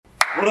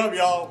What up,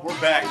 y'all?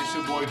 We're back. It's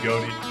your boy,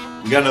 Cody.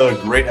 We got another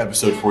great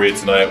episode for you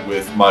tonight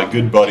with my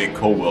good buddy,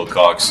 Cole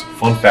Wilcox.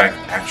 Fun fact,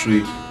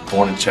 actually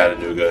born in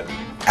Chattanooga,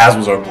 as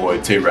was our boy,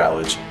 Tay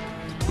Ratledge.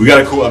 We got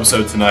a cool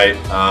episode tonight.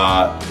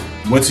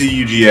 Went to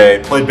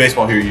UGA, played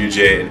baseball here at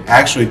UGA, and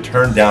actually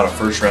turned down a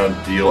first-round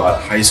deal out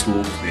of high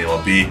school to the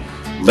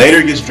MLB.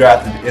 Later gets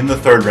drafted in the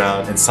third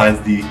round and signs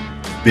the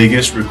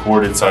biggest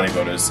recorded signing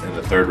bonus in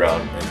the third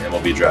round in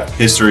MLB draft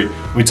history.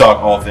 We talk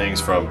all things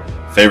from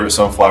favorite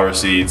sunflower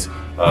seeds,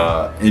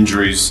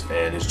 injuries,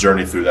 and his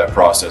journey through that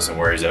process and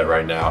where he's at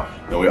right now.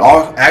 And we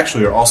all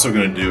actually are also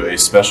going to do a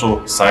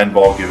special signed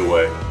ball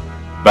giveaway.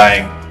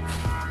 Bang.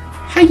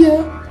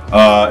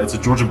 Hiya. It's a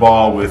Georgia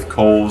ball with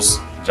Cole's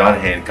John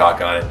Hancock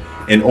on it.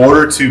 In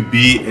order to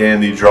be in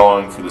the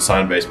drawing for the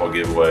signed baseball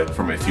giveaway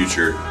from a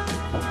future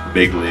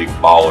big league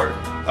baller,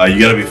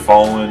 you got to be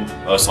following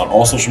us on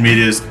all social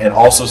medias and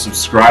also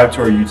subscribe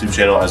to our YouTube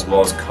channel as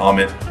well as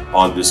comment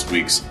on this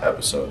week's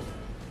episode.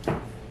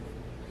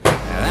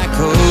 That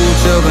coach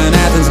up in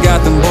Athens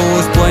got them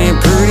boys playing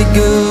pretty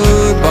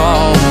good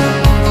ball.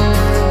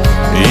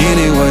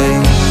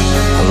 Anyway,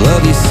 I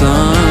love you,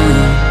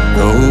 son.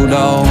 Go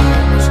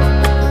Dogs.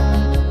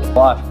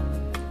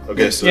 Live.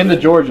 Okay, so In the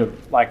Georgia,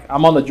 like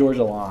I'm on the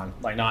Georgia line,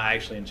 like not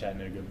actually in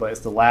Chattanooga, but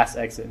it's the last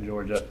exit in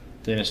Georgia,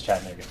 then it's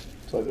Chattanooga.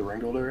 It's like the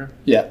Ringgold area?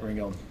 Yeah,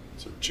 Ringgold.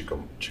 So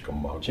Chickamauga.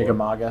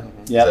 Chickamauga.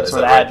 Mm-hmm. Yeah, Is that's that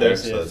where the right there?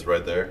 address So is. that's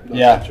right there.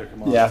 Yeah,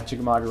 Chickamauga. yeah,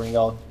 Chickamauga,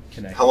 Ringgold,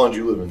 connect. How long did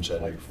you live in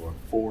Chattanooga for?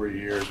 4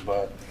 years,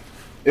 but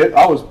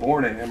I was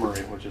born in Emory,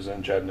 which is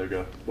in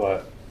Chattanooga,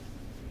 but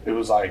it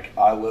was like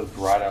I lived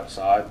right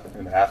outside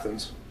in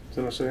Athens,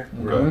 Tennessee,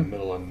 right in the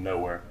middle of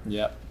nowhere.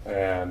 Yep.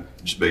 And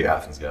Just a big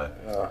Athens guy.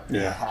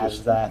 How's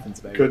just the Athens,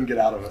 baby? couldn't get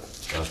out of it.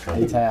 That's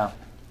kind of A-Town.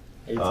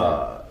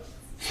 A-Town.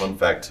 fun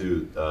fact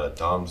too.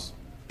 Dom's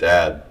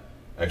dad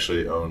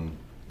actually owned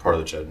part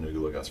of the Chattanooga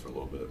Lookouts for a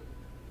little bit.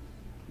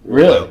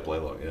 Really?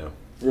 Blaylock, yeah.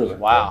 Really?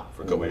 Wow.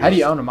 For a couple How do you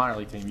years. own a minor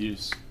league team? You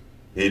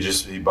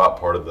just, He bought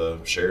part of the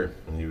share,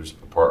 and he was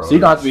a part. so you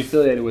don't have to be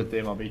affiliated with the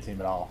MLB team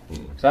at all.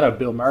 Mm. Because I know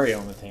Bill Murray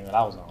owned the team that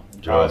I was on in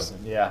Really? Charleston.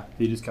 Yeah,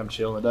 he just come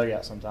chill in the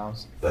dugout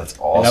sometimes. That's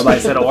And awesome.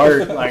 nobody said a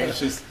word. Like it's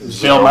just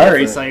It's Bill so Murray,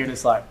 different. so you're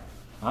just like,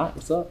 all right,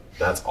 what's up?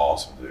 That's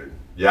awesome, dude.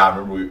 Yeah, I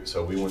remember.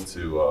 We went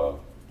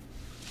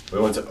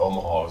to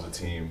Omaha as a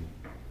team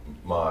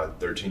my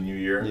 13U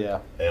year. Yeah.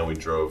 And we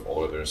drove all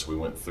the way there. So we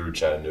went through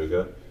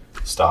Chattanooga,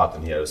 stopped,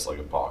 and he had us like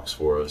a box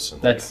for us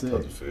and That's like,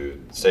 tons of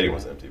food. The stadium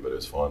was empty, but it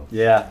was fun.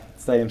 Yeah,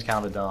 stadium's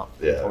kind of a dump.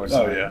 Yeah.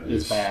 unfortunately. Oh, yeah.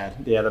 It's bad.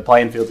 Yeah, the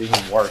playing field's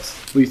even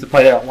worse. We used to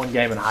play there at one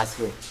game in high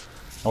school,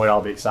 and we'd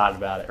all be excited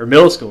about it. Or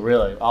middle school,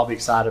 really. All be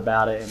excited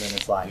about it, and then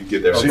it's like, You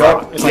get there. So on y'all-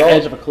 Friday. it's like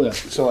edge of a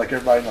cliff. So like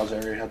everybody in those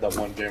area had that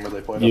one game where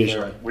they played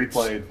Usually. up there. We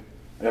played,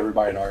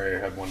 everybody in our area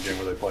had one game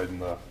where they played in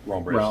the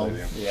Rome Bridge Rome,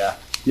 Stadium. yeah.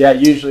 Yeah,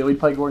 usually we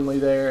play Gordon Lee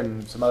there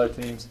and some other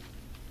teams,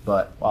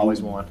 but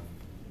always won.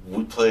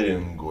 We played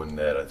in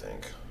Gwinnett, I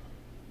think.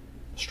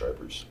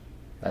 Stripers.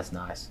 That's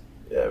nice.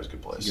 Yeah, it was a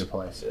good place. It's a good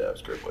place. Yeah, it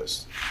was a great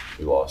place.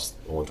 We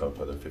lost the one time we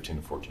played there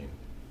 15-14.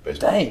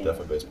 Baseball. Dang.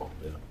 Definitely baseball.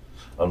 Yeah.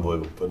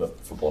 Unbelievable putting up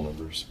football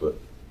numbers. But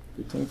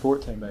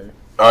 15-14, baby.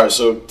 all right,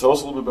 so tell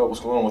us a little bit about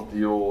what's going on with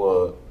the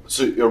old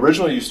so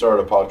originally you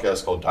started a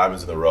podcast called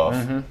Diamonds in the Rough.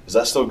 Mm-hmm. Is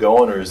that still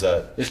going or is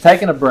that It's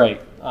taking a break.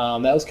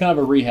 That was kind of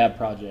a rehab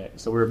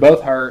project. So we were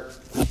both hurt,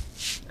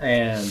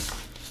 and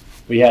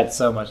we had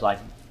so much, like,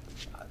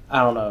 I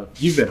don't know.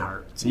 You've been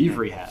hurt, so you've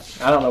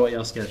rehabbed. I don't know what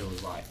your schedule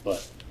was like,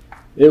 but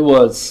I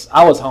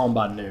was home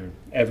by noon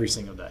every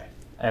single day.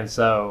 And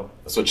so,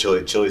 that's what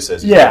Chili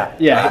says? Yeah,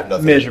 I have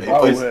nothing. miserable. He,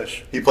 plays, I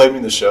wish. he played me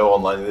in the show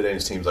online the other day and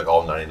his team's like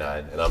all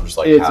 99 and I'm just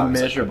like it's how? He's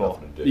like, miserable.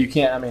 nothing to do. You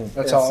can't, I mean,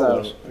 That's and how so it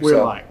was. we're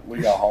So like, we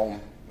got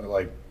home at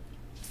like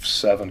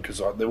 7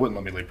 because they wouldn't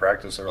let me leave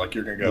practice. They were like,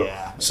 you're going to go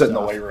Yeah, sit in the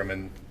tough. weight room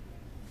and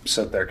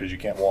sit there because you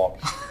can't walk.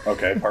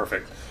 Okay,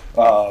 perfect.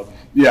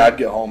 Yeah, I'd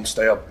get home,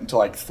 stay up until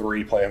like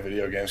 3 playing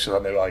video games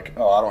because I knew like,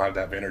 oh, I don't have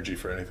to have energy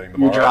for anything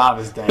tomorrow. your drive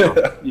is down.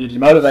 Your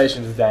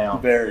motivation is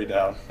down. Very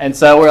down. And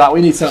so we're like,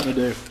 we need something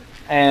to do.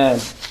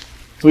 And so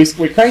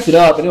we cranked it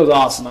up, and it was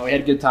awesome. Like, we had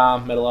a good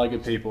time, met a lot of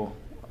good people.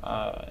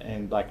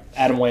 And, like,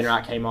 Adam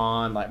Wainwright came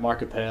on, like,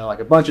 Mark Appel,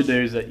 like, a bunch of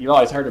dudes that you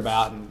always heard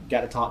about and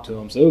got to talk to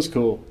them. So it was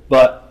cool.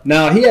 But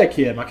now he had a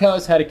kid. My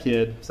co-host had a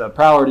kid, so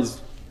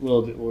priorities were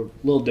a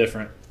little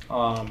different.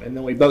 And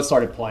then we both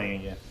started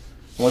playing again.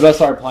 When we both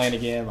started playing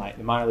again, like,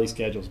 the minor league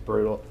schedule was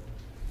brutal.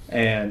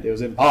 And it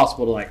was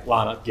impossible to, like,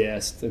 line up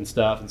guests and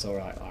stuff. And so we're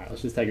like, all right,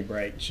 let's just take a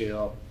break,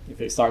 chill. If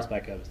it starts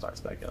back up, it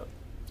starts back up.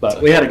 But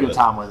we had a good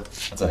time with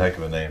it. That's a heck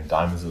of a name.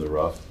 Diamonds in the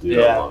Rough. Dude,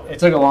 I Yeah, love it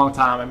took a long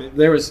time. I mean,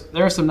 there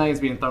were some names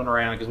being thrown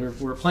around because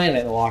we were playing it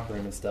in the locker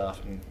room and stuff.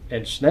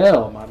 And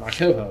Schnell, my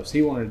co-host,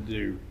 he wanted to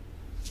do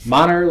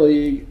minor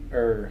league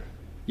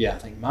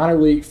minor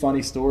league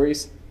funny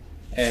stories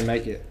and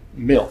make it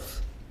MILF.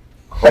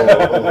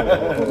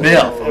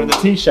 MILF with the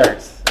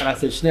T-shirts. And I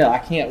said, Schnell, I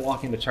can't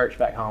walk into church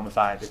back home if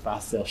I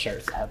sell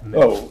shirts that have MILF.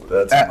 Oh,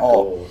 That's at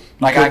all. cool.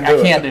 Like couldn't I do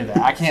it. can't do that.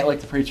 I can't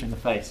look the preacher in the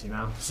face, you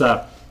know.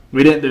 So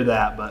we didn't do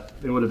that, but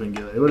it would have been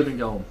good. It would have been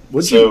gold.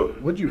 What'd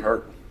you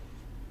hurt?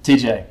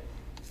 TJ,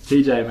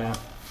 man.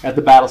 at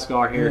the Battle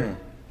Scar here.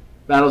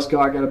 Battle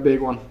Scar got a big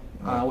one.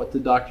 I went to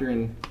the doctor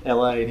in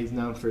L.A. and he's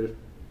known for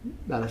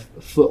about a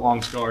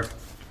foot-long scar.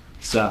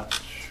 So,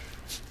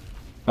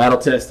 battle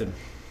tested.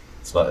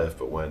 It's not if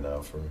but when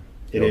now for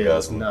It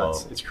is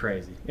nuts. It's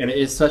crazy. And it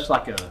is such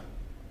like a,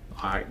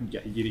 all right,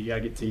 you got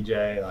to get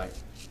TJ, like,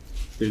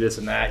 do this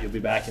and that. You'll be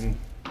back in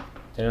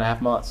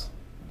 10.5 months.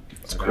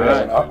 It's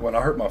crazy. When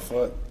I hurt my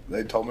foot,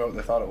 they told me what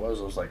they thought it was.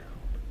 I was like,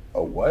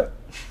 oh, what?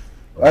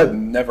 I had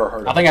never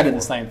heard of it. I think I did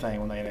the same thing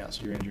when they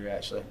announced your injury,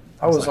 actually.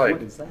 I was like,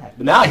 what is that?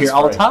 But now I hear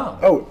all the time.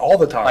 Oh, all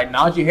the time. Like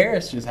Najee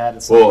Harris just had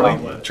the same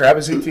problem.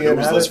 Travis Etienne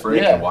was had Liz it.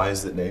 Frank, Yeah. and why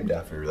is it named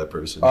after that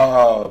person?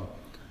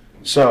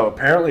 So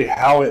apparently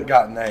how it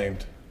got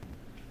named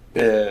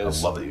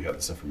is... I love that you got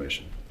this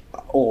information.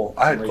 Oh,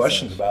 I had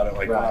questions about it,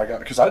 like when I got,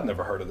 because I'd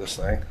never heard of this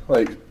thing.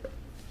 Like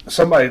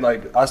somebody,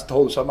 like I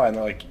told somebody, and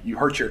they're like, "You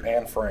hurt your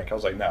Anne Frank." I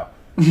was like, "No,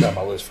 not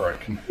my Liz Frank."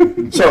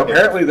 So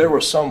apparently there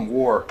was some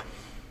war,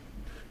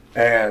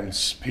 and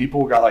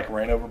people got like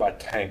ran over by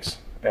tanks,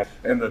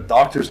 and the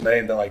doctor's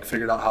name that like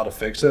figured out how to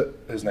fix it,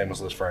 his name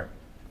was Liz Frank.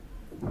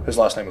 His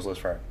last name was Liz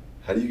Frank.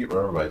 How do you get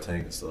run over by a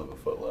tank and still have a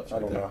foot left? I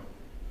don't know.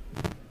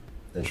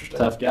 Interesting.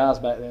 Tough guys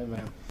back then,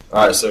 man.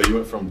 All right, so you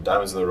went from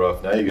Diamonds in the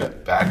Rough. Now you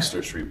got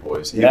Baxter Street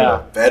Boys. Even Yeah.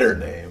 a better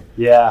name.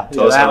 Yeah.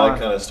 Tell us how that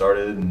kind of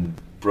started, and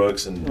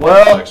Brooks and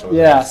Well,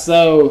 yeah.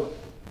 So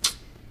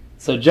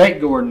Jake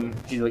Gordon,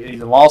 he's in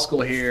law school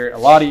here. A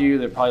lot of you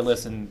that probably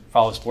listen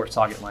follow Sports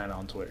Talk Atlanta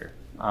on Twitter.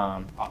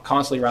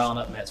 Constantly riling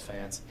up Mets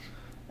fans,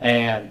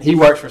 and he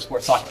works for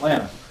Sports Talk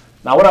Atlanta.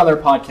 Now, I went on their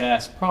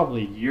podcast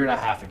probably a year and a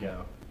half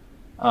ago,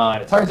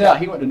 and it turns out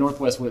he went to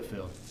Northwest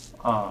Whitfield,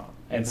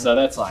 and so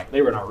that's like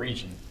they were in our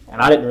region.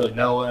 And I didn't really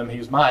know him. He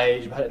was my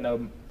age, but I didn't know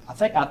him. I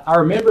think I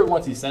remember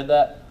once he said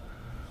that.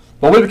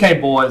 But we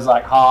became boys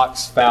like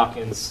Hawks,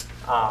 Falcons,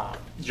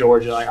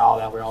 Georgia, like all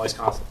that. We were always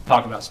constantly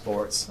talking about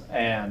sports.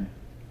 And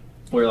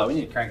we were like, we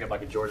need to crank up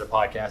like a Georgia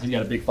podcast. He's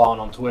got a big following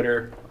on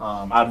Twitter.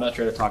 I'd much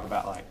rather talk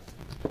about like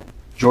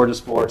Georgia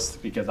sports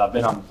because I've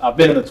been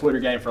in the Twitter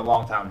game for a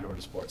long time,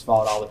 Georgia sports,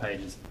 followed all the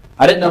pages.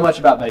 I didn't know much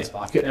about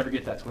baseball. I could never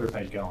get that Twitter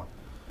page going.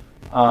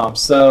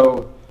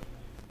 So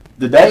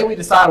the day we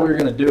decided we were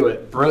going to do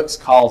it, Brooks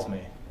calls me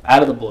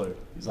out of the blue.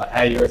 He's like,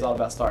 "Hey, you ever thought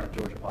about starting a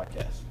Georgia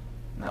podcast?"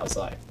 And I was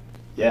like,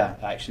 "Yeah,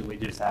 actually, we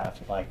just have."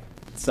 Like,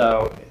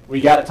 so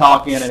we got to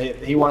talking, and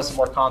he wanted some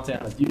more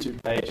content on his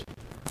YouTube page,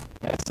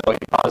 and so he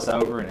brought us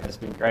over, and it's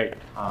been great.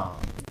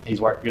 He's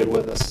worked good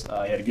with us.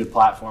 He had a good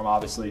platform,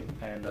 obviously,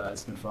 and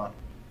it's been fun.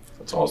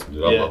 That's awesome,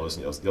 dude. I love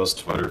listening. Y'all's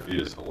Twitter feed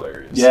is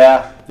hilarious.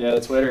 Yeah,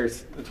 the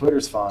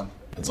Twitter's fun.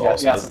 That's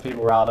awesome. Got some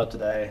people riled up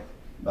today,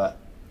 but.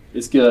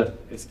 It's good.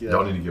 It's good.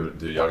 Y'all need to give it,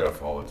 dude. Y'all gotta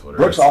follow Twitter.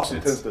 Brooks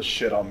Austin tends to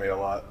shit on me a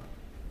lot.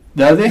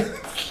 Does he?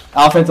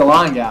 Offensive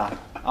line guy.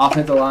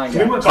 Right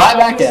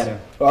back at him.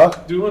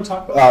 Do you want to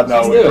talk about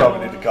no, we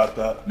probably need to cut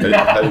that.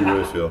 How do you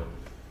really feel?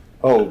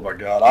 Oh my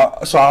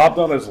God! So I hopped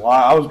on his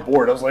live. I was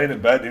bored. I was laying in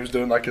bed. And he was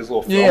doing like his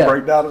little film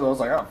breakdown, and I was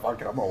like, "Oh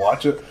fuck it, I'm gonna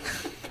watch it."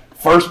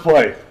 First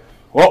play.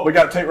 Well, we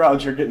got Tate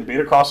Rowland here getting beat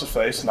across his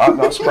face.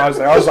 Not surprised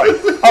there. I was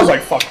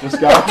like, fuck this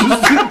guy.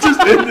 just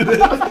ended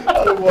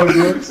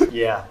it.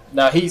 Yeah.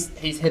 No, he's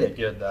hit it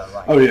good though.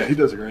 Like, oh yeah, he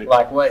does great.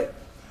 Like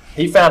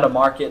he found a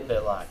market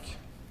that like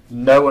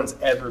no one's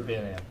ever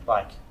been in.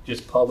 Like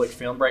just public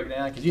film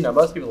breakdown. Because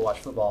most people that watch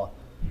football,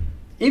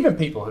 even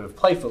people who have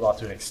played football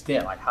to an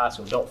extent, like high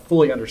school, don't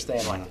fully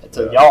understand like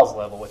to y'all's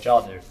level what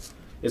y'all do.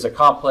 It's a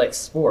complex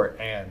sport,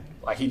 and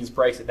like he just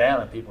breaks it down,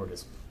 and people are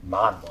just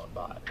mind blown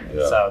by it. And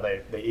so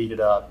they eat it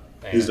up.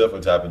 And he's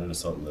definitely tapping into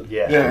something that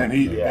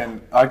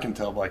and I can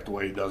tell like the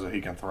way he does it,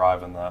 he can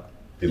thrive in that.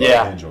 He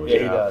enjoys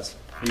it. He does.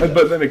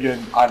 But then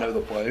again, I know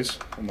the plays,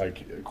 and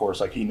like of course,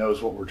 like he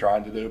knows what we're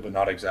trying to do, but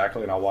not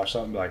exactly. And I watch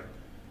something like,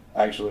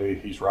 actually,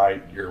 he's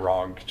right, you're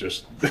wrong.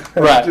 Just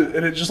right,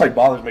 and it just like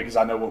bothers me because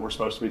I know what we're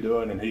supposed to be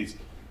doing, and he's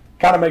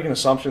kind of making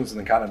assumptions and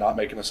then kind of not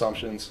making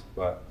assumptions,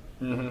 but.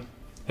 Mm-hmm.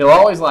 He'll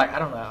always like, I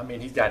don't know. I mean,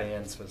 he's got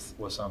ends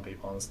with some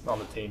people on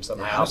the team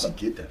somehow. How does he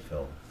get that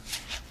film?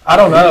 I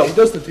don't know. He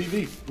does the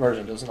TV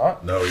version, does he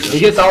not? No,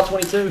 he gets all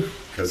 22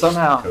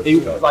 somehow.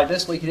 Like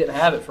this week, he didn't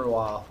have it for a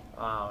while,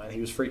 and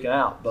he was freaking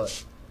out.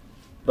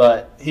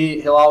 But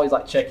he'll always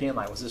like check in,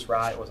 like, was this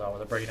right? Was I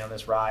breaking down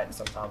this right? And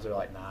sometimes they're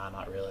like, nah,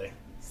 not really.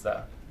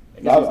 So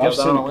I've seen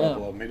a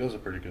couple of them. He does a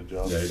pretty good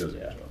job. Yeah, he does a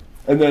good job.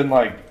 And then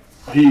like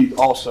he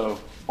also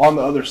on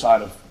the other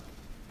side of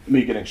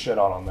me getting shit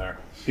on there.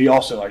 He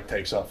also like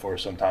takes up for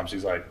us sometimes.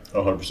 He's like,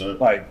 100%.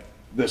 Like,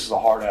 this is a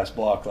hard ass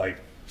block. Like,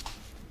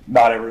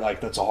 not every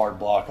that's a hard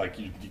block. Like,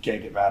 you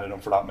can't get mad at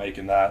him for not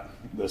making that,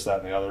 this,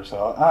 that, and the other.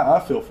 So I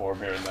feel for him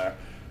here and there.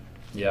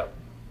 Yep,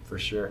 for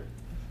sure.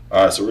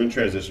 All right, so we're in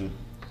transition.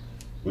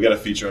 We got a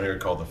feature on here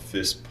called the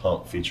Fist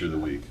Pump Feature of the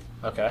Week.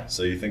 Okay.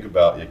 So you think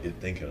about get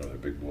thinking of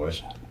it, big boy.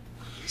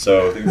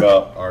 So think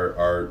about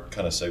our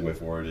kind of segue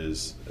for it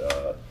is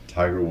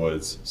Tiger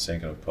Woods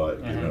sinking a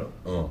putt, giving it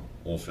a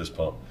little fist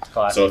pump.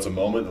 Classic. So it's a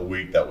moment in the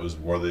week that was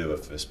worthy of a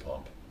fist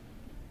pump.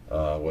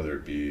 Whether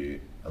it be,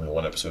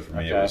 one episode for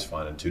me, it was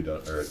finding two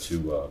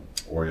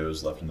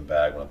Oreos left in the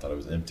bag when I thought it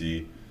was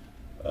empty.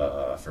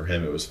 For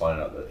him, it was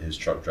finding out that his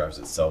truck drives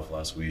itself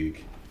last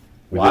week.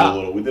 We Wow.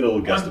 did a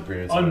little guest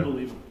appearance.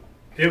 Unbelievable.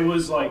 It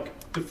was like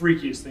the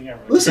freakiest thing ever.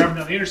 Listen. Driving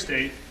down the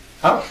interstate,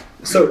 How?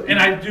 So and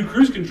I do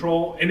cruise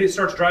control, and it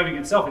starts driving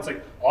itself. It's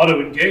like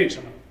auto engaged.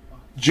 I'm like,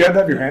 Did you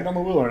have your hand on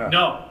the wheel or not?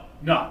 no,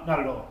 not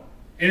at all.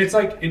 And it's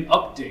like an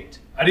update.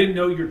 I didn't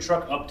know your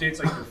truck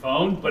updates like your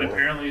phone, but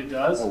apparently it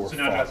does. Oh, we're So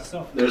now it drives fucked.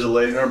 itself. there's a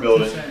lady in our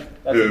building insane.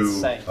 That's who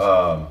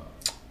insane.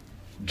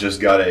 just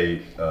got a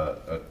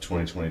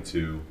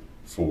 2022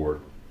 Ford,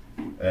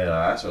 and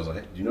I asked her, I was like,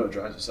 "Hey, do you know it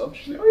drives itself?"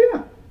 She's like, "Oh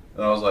yeah,"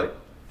 and I was like,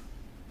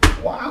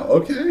 "Wow,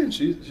 okay." And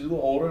she's a little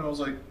older, and I was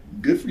like,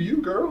 "Good for you,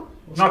 girl."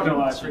 I'm not gonna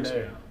lie, it's pretty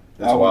scary.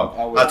 That's I would- wild.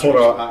 I would I told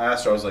her, trust I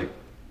asked her, I was like,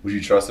 "Would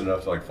you trust it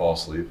enough to like fall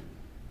asleep?"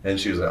 And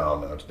she was like, "Oh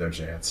no, no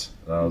chance."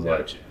 And I was No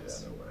like,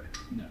 chance. "Yeah, no way."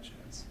 No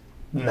chance.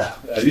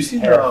 No. Have you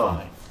seen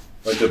Terrifying.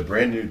 like the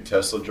brand new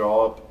Tesla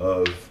draw up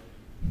of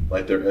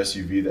like their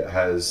SUV that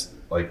has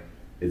like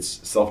it's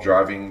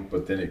self-driving,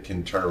 but then it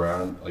can turn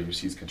around, like your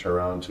seats can turn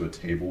around to a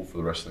table for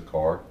the rest of the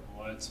car.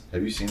 What?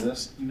 Have you seen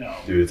this? No.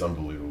 Dude, it's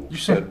unbelievable. You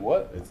said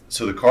what?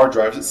 So the car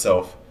drives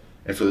itself,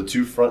 and for the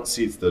two front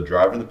seats, the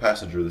driver and the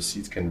passenger, the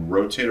seats can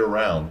rotate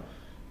around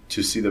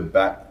to see the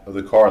back of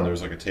the car, and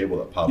there's like a table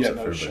that pops Yeah, up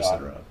no for everybody to shot.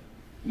 sit around.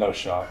 No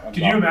shot. I'm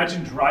Can not- you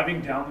imagine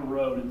driving down the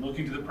road and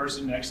looking to the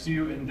person next to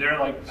you, and they're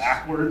like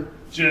backward,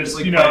 just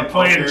Like playing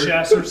playing poker.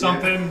 chess or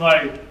something?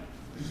 Like,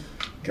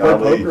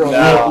 Golly, poker on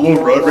a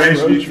little road road rage,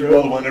 you trip.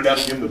 roll the window down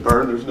and give them the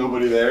burn, there's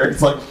nobody there.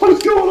 It's like, what is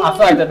going I on?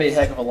 feel like that'd be a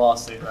heck of a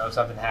lawsuit though if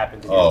something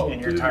happened and Oh,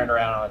 you're dude. turned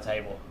around on a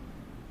table.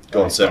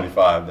 Going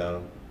 75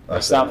 down. Or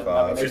something.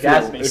 I mean, If There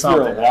has you're, to be if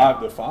something you're there. alive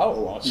to file a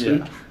lawsuit.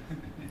 Yeah.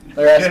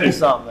 There has to be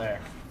something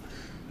there.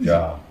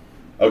 Yeah.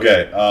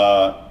 Okay.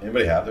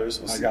 Anybody have theirs?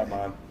 Let's I see. got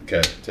mine.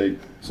 Okay. Take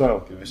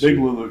So, Give us big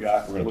your- Lulu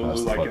guy. We're gonna pass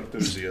Lulu the like buck.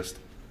 enthusiast.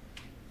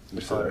 Let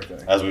me see that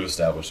thing. as we've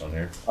established on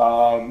here.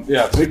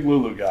 Yeah, big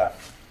Lulu guy.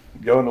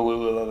 Going to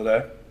Lulu the other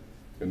day.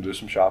 Gonna do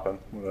some shopping,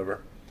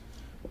 whatever.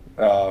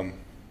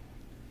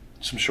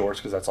 Some shorts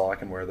because that's all I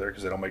can wear there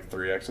because they don't make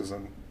 3Xs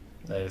and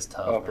That is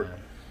tough. Upper. Man.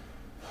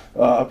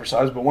 upper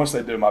size. But once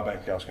they do, my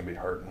bank account's gonna be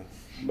hurting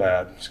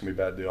bad. It's gonna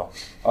be a bad deal.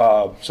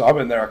 So I've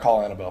been there. I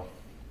call Annabelle.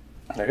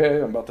 Like,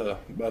 hey, I'm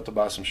about to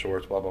buy some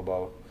shorts. Blah blah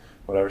blah,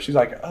 whatever. She's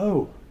like,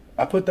 oh,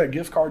 I put that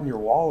gift card in your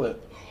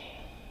wallet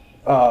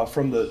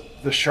from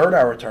the shirt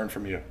I returned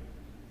from you.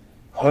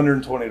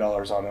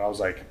 $120 on it. I was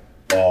like,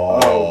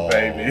 oh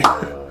baby.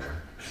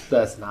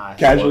 That's nice.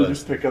 Casually What a-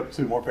 just pick up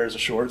 2 more pairs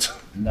of shorts.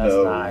 That's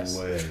no nice.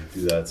 way.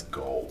 Dude, that's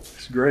gold.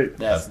 It's great.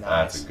 That's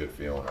That's nice. a good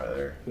feeling right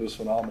there. It was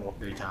phenomenal.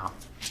 Big time.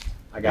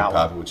 I Hey, got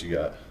Poppy, one. what you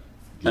got?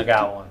 I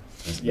got one.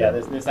 Let's Yeah,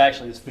 go. this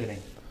actually is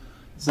fitting.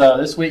 So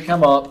this week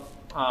come up,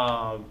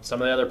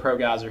 some of the other pro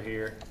guys are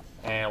here,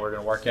 and we're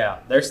going to work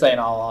out. They're staying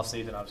all off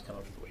season. I'm just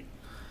coming up for the week.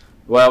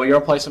 Well, we're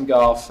going to play some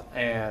golf,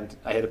 and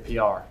I hit a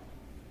PR.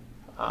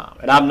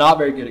 And I'm not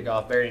very good at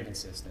golf, very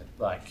inconsistent.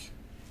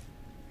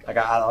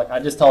 I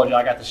just told you,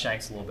 I got the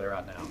shanks a little bit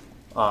right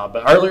now.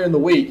 But earlier in the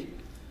week,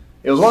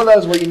 it was one of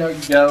those where, you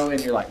go and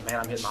you're like,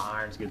 man, I'm hitting my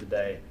irons good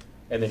today.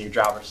 And then your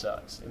driver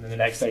sucks. And then the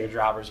next day your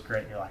driver's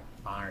great and you're like,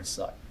 my irons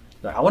suck.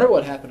 You're like, I wonder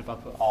what happened if I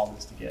put all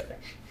this together.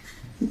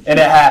 And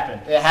it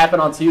happened. It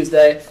happened on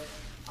Tuesday.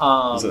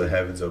 So the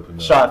heavens open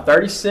up. Shot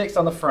 36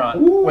 on the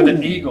front with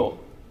an eagle.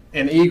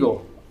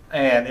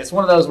 And it's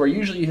one of those where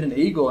usually you hit an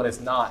eagle and it's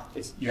not.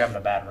 You're having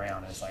a bad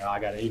round. It's like, oh, I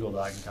got an eagle, but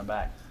I can come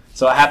back.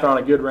 So it happened on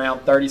a good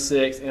round,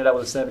 36, ended up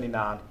with a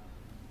 79,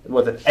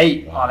 with an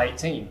 8 on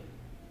 18.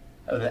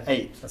 With an 8,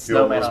 a You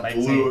snowman almost on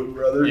 18. blew it,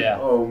 brother. Yeah.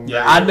 Oh, man.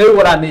 Yeah, I knew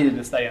what I needed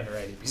to stay under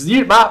 80. Because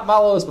my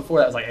lowest before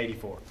that was like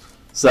 84.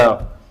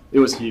 So it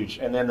was huge.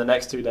 And then the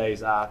next 2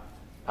 days, I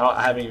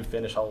haven't even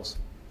finished holes.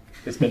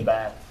 It's been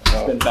bad.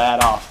 It's been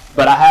bad off.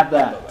 But I have I've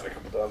done that. that a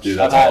couple times. Dude,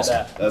 I've that's had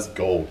awesome. that. That's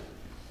gold.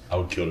 I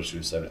would kill to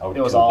shoot a 70. I would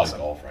It was kill awesome. to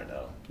play golf right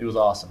now. It was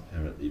awesome. I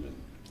haven't even.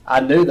 I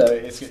knew, though,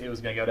 it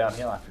was going to go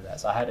downhill after that.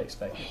 So I had to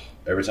expect it.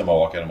 Every time I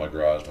walk out of my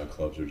garage, my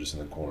clubs are just in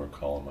the corner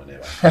calling my name.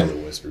 I feel the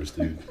whispers,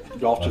 dude.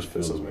 Golf I just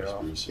feel pisses the me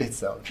off. whispers. It's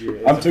so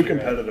I'm too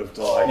competitive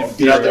to like.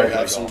 Get out there and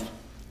play have some golf.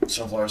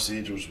 sunflower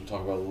seeds, which we'll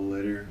talk about a little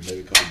later.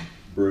 Maybe a couple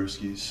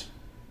brewskis.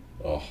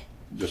 Oh,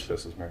 Just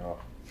pisses me off.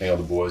 hang out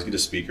with the boys. Get a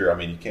speaker. I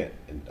mean, you can't.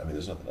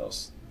 There's nothing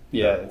else.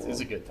 Yeah, in the it's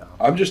a world. good time.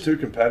 I'm just too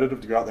competitive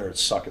to go out there and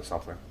suck at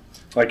something.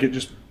 Like it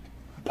just.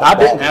 I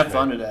didn't bothers have me.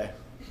 fun today.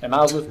 And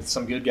I was with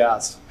some good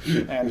guys.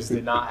 And I just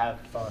did not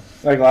have fun.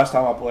 Like last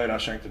time I played, I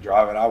shanked a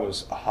drive and I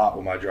was hot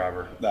with my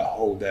driver that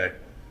whole day.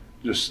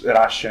 And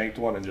I shanked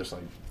one and just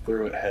like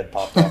threw it, head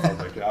popped off. I was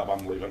like, yeah,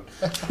 I'm leaving.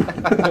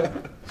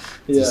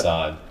 It's a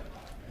sign.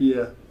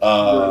 Yeah.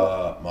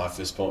 My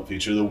fist pump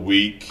feature of the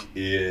week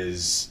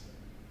is.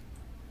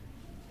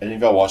 Any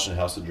of y'all watching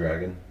House of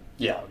Dragon?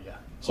 Yeah.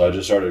 So I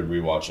just started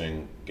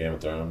rewatching Game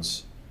of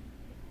Thrones.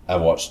 I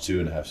watched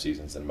 2.5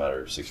 seasons in a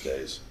matter of 6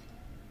 days.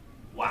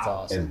 That's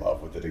awesome. In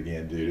love with it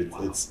again, dude.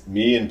 It's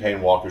me and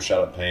Payne Walker.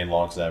 Shout out Payne,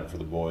 long snapper for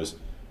the boys.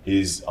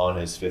 He's on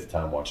his 5th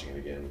time watching it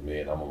again with me,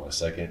 and I'm on my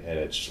 2nd. And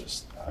it's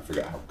just, I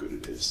forgot how good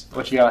it is.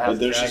 What you got to have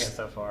the There's dragon just-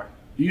 so far?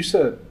 You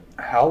said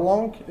How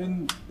long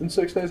in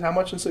 6 days? How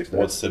much in 6 days?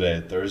 What's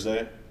today?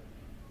 Thursday?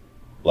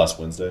 Last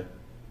Wednesday?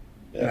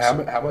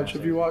 And how much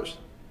have you watched?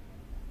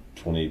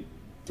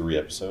 23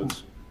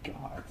 episodes.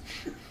 God.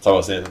 That's how I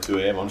was saying at 2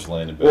 a.m. I'm just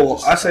laying in bed.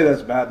 Well, I say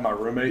that's bad. My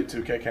roommate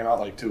 2K came out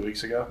like 2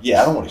 weeks ago.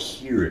 Yeah, I don't want to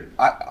hear it.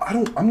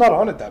 I'm not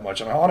on it that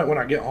much. I'm on it when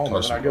I get home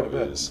and then I go to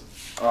bed. Is.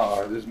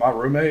 Is my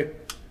roommate?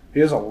 He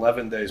has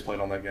 11 days played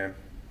on that game.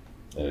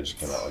 And it just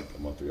came out like a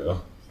month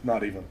ago.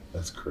 Not even.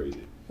 That's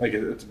crazy. Like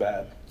it's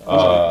bad.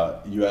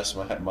 You asked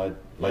my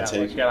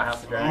take. You got a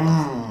House of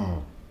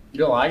Dragons. You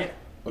don't like it?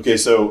 Okay,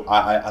 so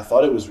I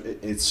thought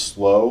it's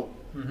slow,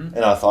 Mm-hmm.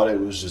 and I thought it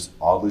was just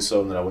oddly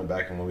slow. And then I went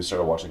back and when we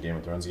started watching Game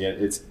of Thrones again,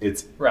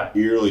 it's Right.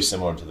 eerily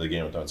similar to the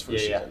Game of Thrones first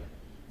season.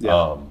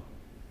 Yeah.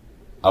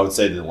 I would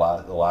say the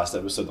last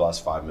episode, the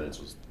last 5 minutes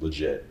was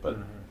legit, but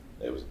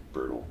it was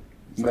brutal.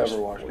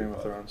 Never watched Game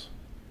of Thrones.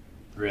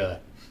 Really?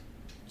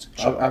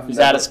 Is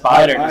that a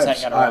spider?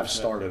 I've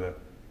started it.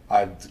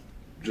 I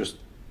just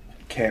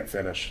can't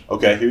finish.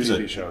 Okay, here's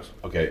TV shows.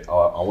 Okay, I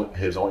want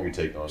your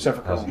take on Except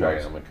for House of Clone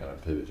Dragon. Wars. I'm gonna kind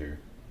of pivot here.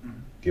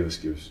 Give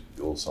us a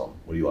little something.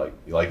 What do you like?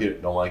 You like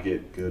it? Don't like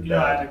it? Good? You know,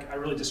 Bad? I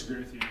really disagree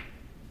with you.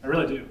 I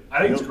really do. I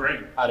think it's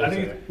great. I do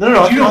think too.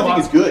 No, I you think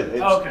it's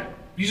good. Oh, okay.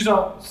 You just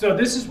don't. So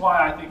this is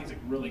why I think it's like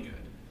really good.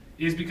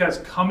 Is because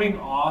coming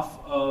off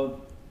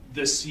of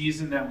the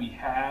season that we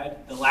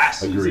had, the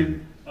last Agreed.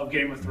 season of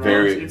Game of Thrones,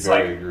 Very, it's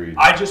very like agreed.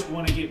 I just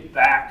want to get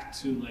back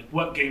to like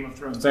what Game of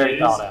Thrones Very is.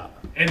 thought out.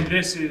 And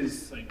this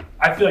is like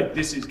I feel like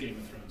this is Game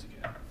of Thrones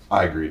again.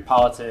 I agree.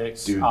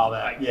 Politics, Dude. all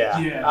that. Yeah.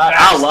 Yeah,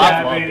 I loved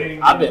backstabbing.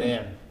 it. I've been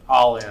in.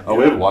 All in. Oh,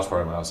 we have a watch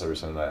party at my house every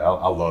Sunday night.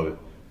 I love it.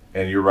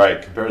 And you're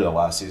right. Compared to the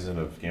last season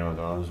of Game of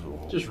Thrones,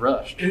 Just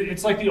rushed.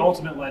 It's like the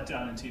ultimate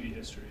letdown in TV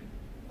history.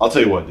 I'll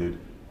tell you what, dude.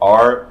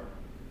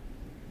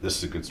 This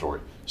is a good story.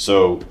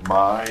 So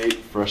my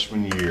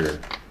freshman year,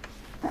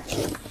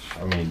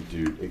 I mean,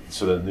 dude.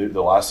 So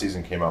the last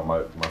season came out.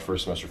 My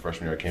first semester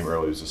freshman year, I came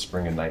early. It was the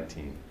spring of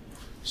 19.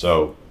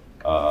 So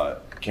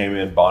came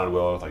in, bonded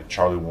well with like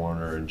Charlie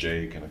Warner and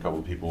Jake and a couple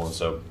of people, and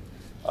so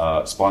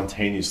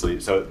spontaneously.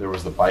 So there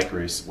was the bike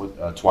race with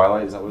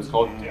Twilight. Is that what it's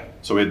called? Yeah.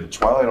 So we had the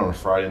Twilight on a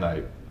Friday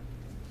night.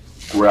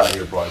 We're out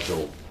here probably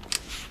till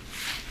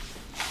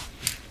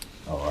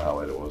I don't know how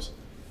late it was.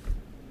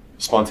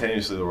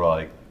 Spontaneously, they were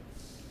like,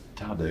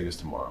 Talladega's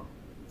tomorrow.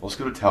 Let's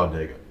go to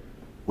Talladega.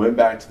 Went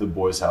back to the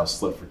boys' house,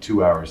 slept for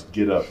 2 hours,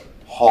 get up,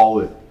 haul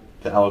it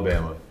to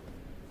Alabama,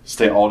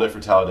 stay all day for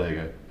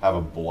Talladega, have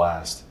a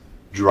blast,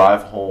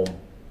 drive home.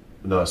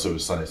 No, so it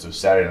was Sunday. So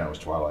Saturday night was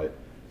Twilight.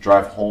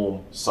 Drive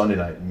home Sunday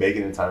night, make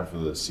it in time for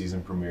the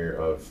season premiere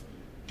of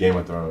Game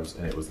of Thrones,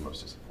 and it was the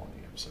most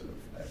disappointing episode of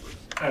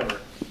ever.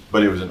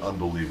 But it was an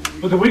unbelievable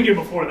weekend. But the weekend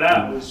before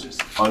that was just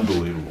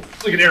Unbelievable.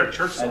 it's like an Eric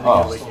Church song.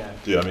 Oh,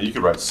 weekend. Dude, I mean, you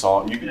could write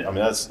song. I mean,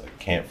 that's a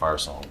campfire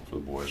song for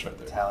the boys right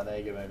there.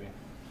 Talladega, baby.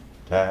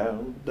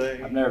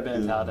 Talladega. I've never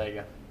been to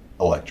Talladega.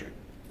 Electric.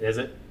 Is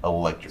it?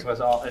 Electric. So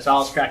it's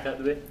all it's cracked up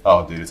to be?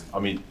 Oh, dude.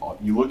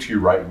 You look to your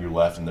right and your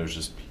left, and there's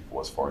just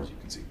people as far as you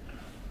can see.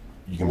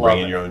 You can Love bring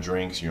in it. your own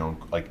drinks, your own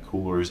like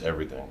coolers,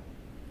 everything.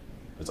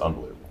 It's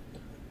unbelievable.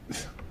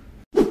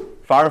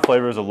 Fire and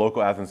Flavor is a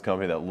local Athens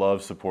company that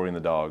loves supporting the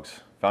dogs.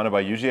 Founded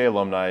by UGA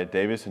alumni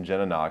Davis and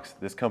Jenna Knox,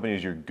 this company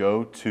is your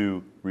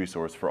go-to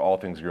resource for all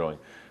things grilling.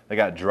 They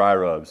got dry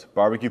rubs,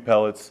 barbecue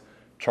pellets,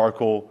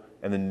 charcoal,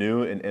 and the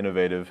new and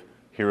innovative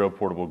Hero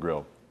Portable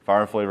Grill.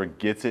 Fire and Flavor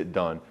gets it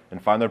done.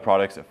 And find their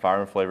products at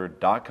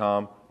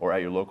fireandflavor.com or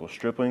at your local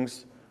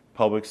Striplings,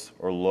 Publix,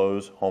 or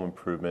Lowe's Home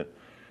Improvement.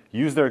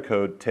 Use their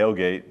code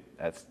TAILGATE,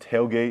 that's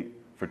TAILGATE,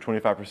 for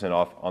 25%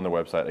 off on their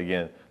website.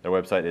 Again, their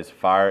website is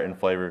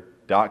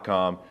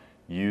fireandflavor.com.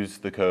 Use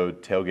the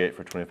code TAILGATE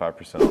for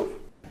 25% off.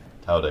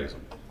 Tailgating.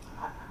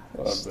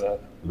 The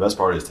best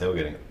part is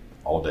tailgating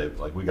all day.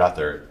 Like, we got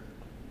there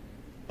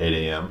at 8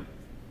 a.m.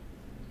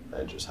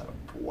 and just had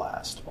a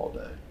blast all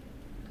day.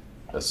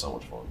 That's so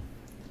much fun.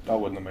 I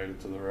wouldn't have made it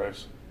to the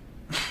race.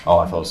 Oh,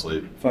 I fell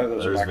asleep. I feel like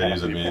those are There's my kind videos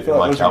of of me people. I in feel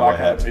like my those are my cowboy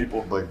kind of hat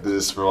people. like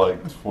this for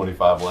like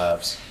 25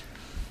 laps.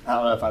 I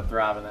don't know if I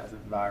thrive in that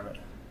environment.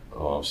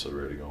 Oh, I was so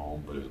ready to go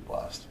home, but it was a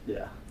blast.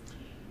 Yeah.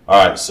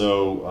 All right,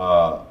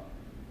 so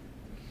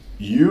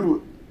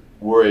you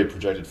were a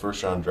projected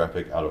first-round draft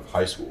pick out of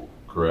high school,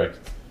 correct?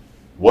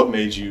 What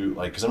made you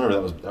because I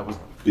remember that was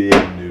big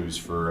news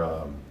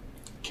for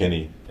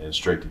Kenny and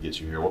Straight to get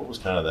you here. What was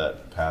kind of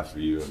that path for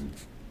you and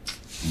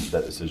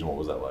that decision? What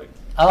was that like?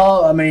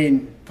 Oh, I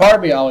mean, part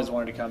of me always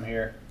wanted to come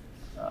here.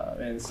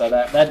 And so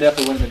that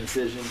definitely was a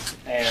decision.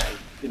 And,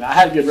 I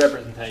had good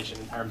representation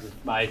in terms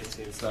of my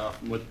agency and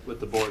stuff with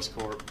the Boys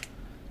Corp.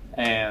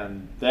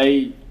 And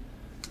they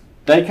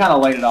kind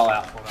of laid it all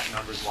out for me,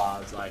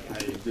 numbers-wise. Like,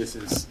 hey,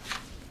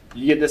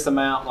 you get this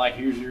amount, like,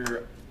 here's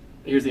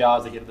the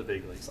odds to get to the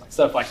big leagues, like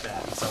stuff like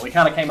that. So we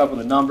kind of came up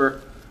with a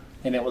number,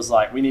 and it was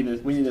like, we need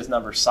this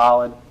number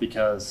solid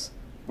because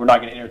we're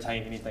not going to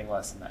entertain anything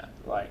less than that.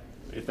 Like,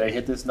 if they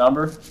hit this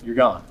number, you're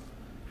gone.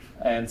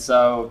 And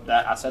so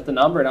I set the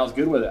number, and I was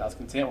good with it. I was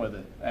content with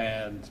it,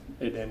 and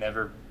it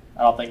never.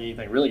 I don't think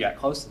anything really got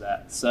close to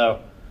that.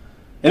 So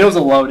And it was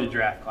a loaded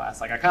draft class.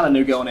 Like, I kind of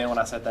knew going in when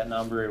I set that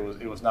number,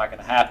 it was not going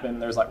to happen.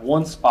 There was like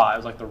one spot. It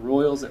was like the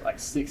Royals at like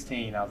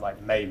 16. I was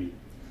like, maybe.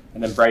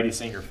 And then Brady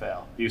Singer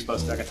fell. He was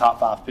supposed to take a top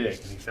 5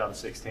 pick, and he fell to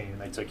 16.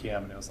 And they took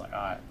him, and it was like, all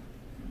right,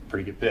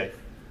 pretty good pick.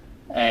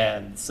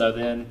 And so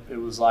then it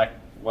was like,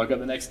 woke up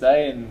the next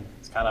day, and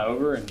it's kind of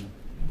over, and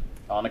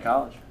on to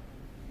college.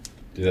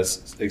 Dude,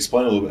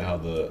 explain a little bit how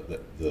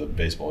the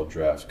baseball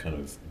draft kind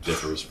of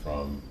differs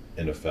from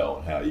NFL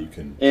and how you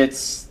can.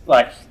 It's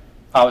like,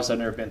 obviously I've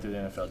never been through the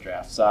NFL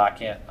draft, so I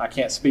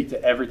can't speak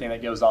to everything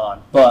that goes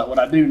on. But what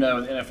I do know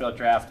in the NFL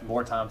draft,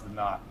 more times than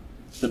not,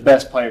 the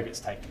best player gets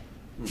taken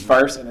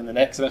first, and then the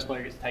next best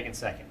player gets taken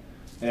second.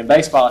 And in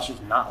baseball, it's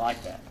just not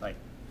like that. Like,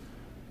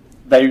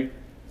 they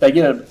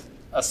get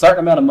a certain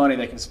amount of money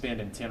they can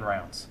spend in 10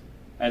 rounds.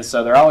 And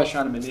so they're always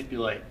trying to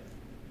manipulate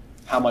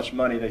how much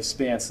money they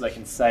spend so they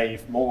can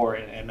save more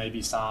and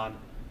maybe sign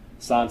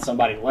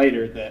somebody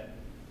later that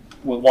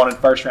wanted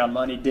first-round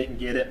money, didn't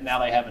get it. Now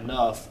they have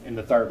enough in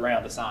the third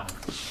round to sign him.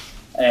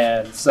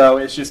 And so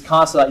it's just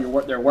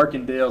constant. They're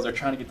working deals. They're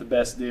trying to get the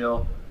best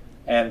deal.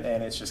 And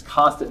it's just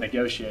constant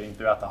negotiating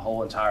throughout the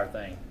whole entire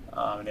thing.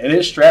 And it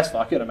is stressful.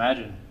 I couldn't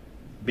imagine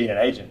being an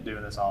agent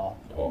doing this all.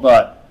 Oh.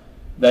 But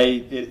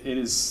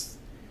it's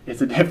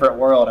a different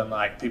world. And,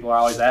 like, people are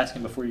always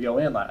asking before you go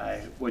in, like,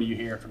 hey, what are you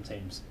hearing from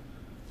teams?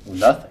 Well,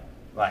 nothing.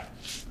 Like,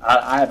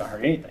 I haven't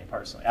heard anything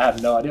personally. I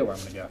have no idea where I'm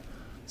going to go.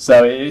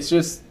 So it's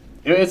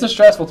a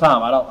stressful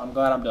time. I'm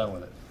glad I'm done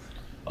with it.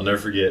 I'll never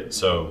forget.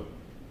 So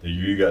the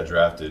year you got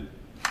drafted,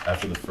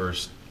 after the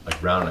first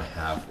round and a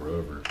half were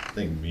over, I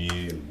think me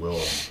and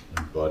Will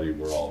and Buddy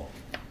were all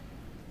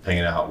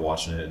hanging out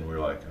watching it, and we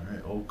were like, all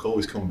right, old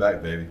Coley's coming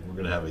back, baby. We're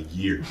going to have a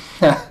year.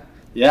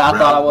 Yeah, I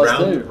thought I was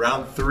too.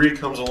 Round 3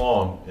 comes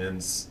along,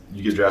 and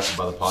you get drafted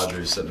by the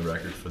Padres, setting the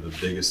record for the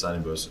biggest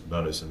signing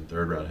bonus in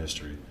third-round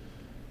history.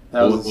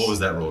 What was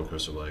that roller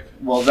coaster like?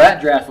 Well,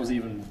 that draft was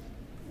even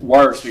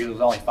worse because it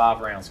was only 5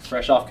 rounds.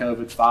 Fresh off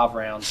COVID, 5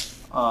 rounds.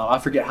 I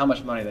forget how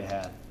much money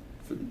the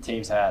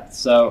teams had.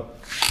 So,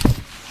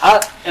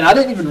 I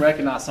didn't even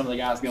recognize some of the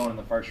guys going in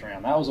the first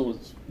round. That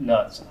was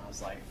nuts. And I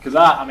was like, because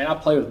I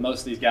played with most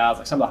of these guys.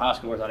 Like, some of the high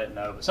schoolers I didn't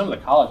know, but some of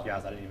the college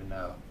guys I didn't even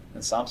know.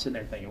 And so I'm sitting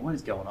there thinking, what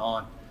is going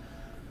on?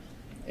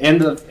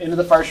 Into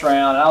the first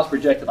round, and I was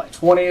projected like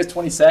 20th,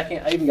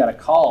 22nd. I even got a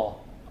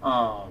call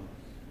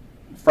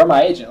from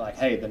my agent, like,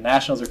 hey, the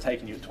Nationals are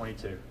taking you at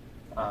 22.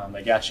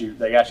 They got you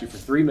for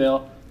 $3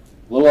 million, a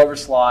little over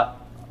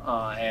slot,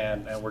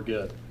 and we're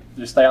good.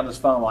 Just stay on this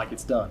phone like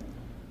it's done.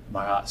 I'm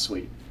like, ah,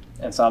 sweet.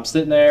 And so I'm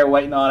sitting there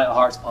waiting on it,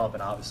 heart's pumping,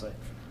 obviously.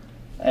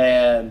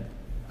 And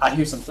I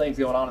hear some things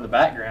going on in the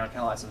background,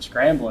 kind of like some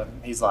scrambling.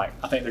 He's like,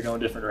 I think they're going a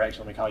different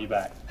direction. Let me call you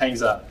back.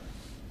 Hangs up.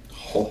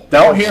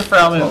 Don't hear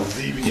from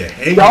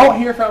him. Don't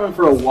hear from him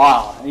for a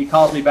while. And he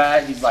calls me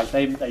back. He's like,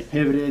 they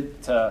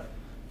pivoted to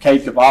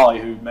Cade Cavalli,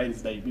 who made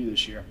his debut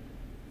this year.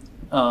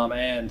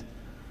 And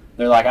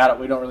they're like,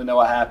 we don't really know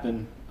what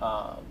happened.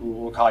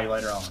 We'll call you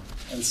later on.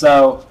 And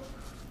so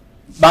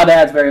my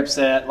dad's very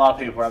upset. A lot of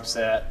people are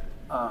upset.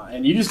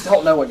 And you just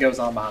don't know what goes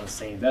on behind the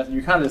scenes.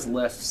 You're kind of just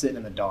left sitting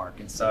in the dark.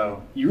 And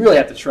so you really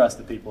have to trust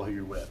the people who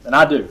you're with. And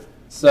I do.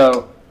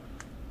 So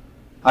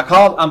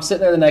I'm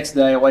sitting there the next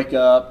day. I wake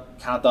up,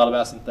 kind of thought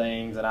about some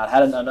things, and I'd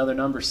had another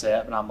number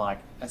set, but I'm like,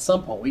 at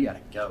some point we got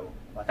to go.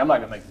 Like, I'm not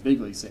going to make the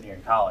big leagues sitting here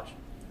in college.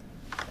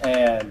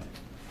 And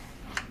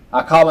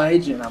I called my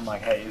agent, and I'm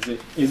like, hey,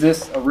 is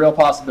this a real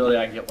possibility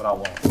I can get what I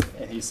want?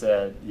 And he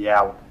said,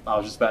 yeah, I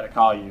was just about to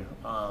call you.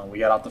 We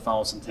got off the phone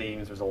with some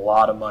teams. There's a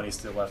lot of money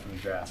still left in the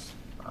draft.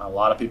 A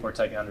lot of people are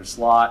taking under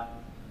slot,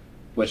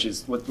 which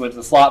is with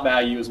the slot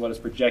value is what is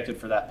projected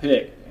for that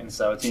pick. And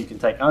so a team can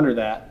take under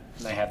that,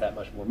 and they have that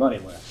much more money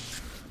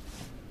left.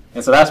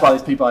 And so that's why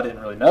these people I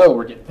didn't really know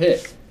were getting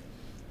picked.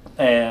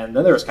 And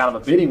then there was kind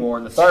of a bidding war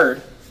in the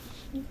third.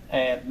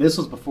 And this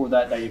was before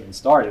that day even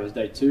started. It was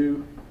day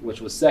 2,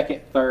 which was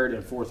second, third,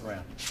 and fourth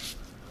round.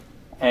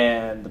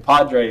 And the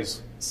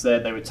Padres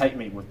said they would take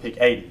me with pick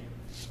 80.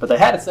 But they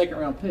had a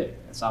second-round pick.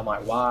 And so I'm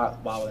like, why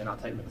would they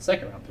not take me with the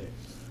second-round pick?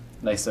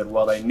 And they said,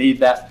 well, they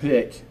need that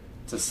pick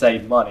to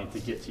save money to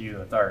get to you in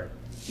the third.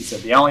 He said,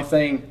 the only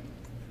thing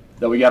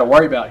that we got to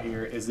worry about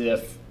here is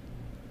if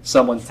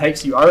someone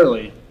takes you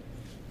early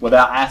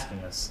without asking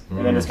us,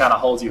 and then just kind of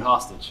holds you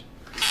hostage.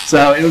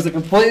 So it was a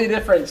completely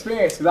different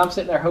experience because I'm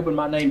sitting there hoping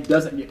my name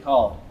doesn't get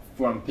called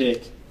from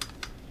pick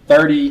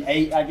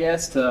 38, I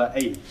guess, to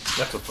 80.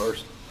 That's the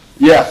first.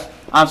 Yeah.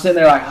 I'm sitting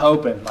there like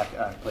hoping,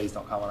 like, please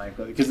don't call my name.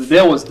 Because the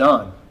deal was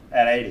done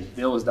at 80. The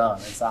deal was done.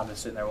 And so I'm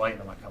just sitting there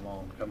waiting. I'm like, come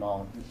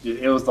on.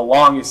 It was the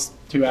longest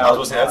 2 hours. I was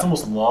going to say, that's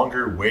almost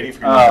longer waiting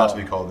for your name not to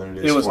be called than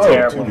it is it was for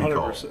terrible. it to be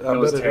called. It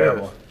was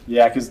terrible.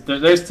 Yeah, because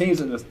there's teams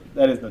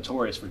that is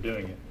notorious for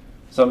doing it.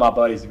 Some of my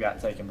buddies have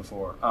gotten taken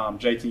before.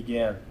 JT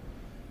Ginn,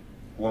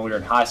 when we were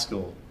in high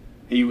school,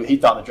 he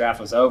thought the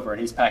draft was over,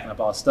 and he's packing up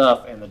all his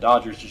stuff, and the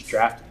Dodgers just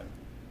drafted him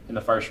in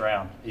the first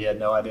round. He had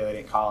no idea. They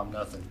didn't call him,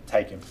 nothing,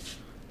 take him.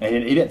 And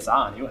he didn't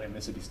sign. He went to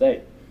Mississippi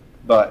State.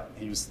 But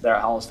he was there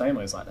at all his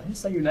family was like, did he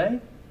say your name?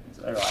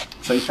 So they were like,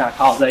 so he's trying to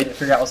call his agent to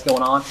figure out what's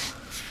going on.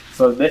 So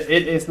So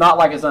it's not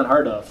like it's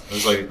unheard of.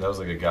 That was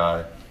like a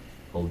guy,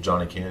 old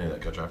Johnny Cannon, that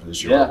got drafted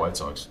this year by the White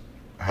Sox.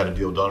 Had a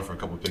deal done for a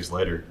couple of picks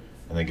later,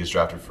 and then gets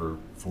drafted for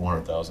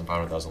 $400,000,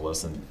 $500,000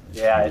 less than.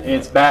 Yeah,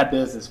 it's bad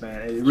business,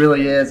 man. It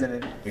really is,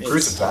 and it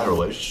creates a bad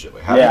relationship.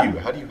 Like,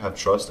 how do you have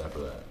trust after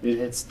that?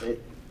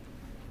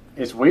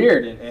 It's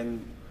weird,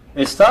 and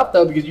it's tough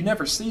though because you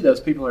never see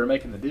those people that are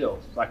making the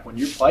deals. Like when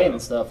you're playing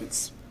and stuff,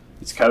 it's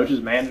coaches,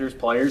 managers,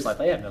 players. Like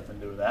they have nothing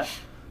to do with that,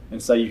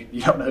 and so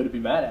you don't know who to be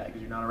mad at because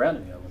you're not around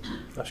any of them.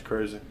 That's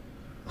crazy.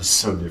 That's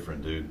so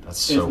different, dude. That's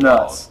so it's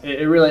nuts.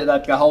 It really,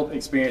 like, the whole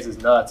experience is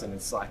nuts, and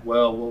it's like,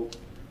 well,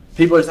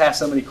 people just have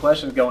so many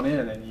questions going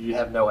in, and you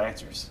have no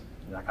answers.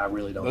 Like, I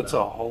really don't know. That's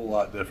a whole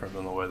lot different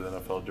than the way the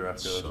NFL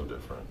draft goes. So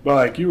different. But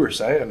like you were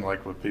saying,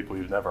 like with people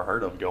you've never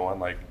heard of going,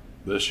 like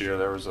this year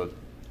there was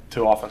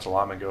two offensive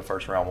linemen go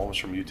first round. One was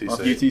from UTC.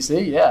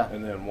 UTC, yeah.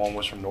 And then one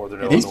was from Northern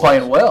and Illinois. He's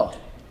playing well.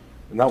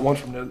 And that one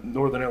from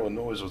Northern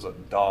Illinois was a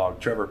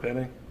dog, Trevor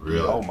Penning.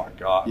 Really? Oh my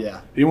God.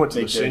 Yeah. He went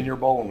to the Senior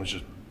Bowl and was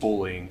just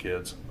bullying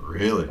kids.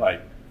 Really?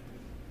 Like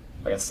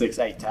a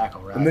 6'8"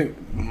 tackle, right?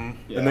 And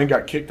then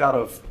got kicked out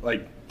of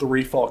like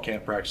 3 fall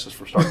camp practices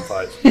for starting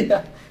fights.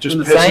 Yeah. Just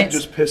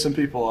pissing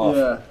people off.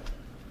 Yeah.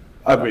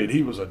 I mean,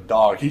 he was a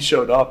dog. He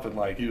showed up and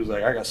like he was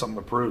like, I got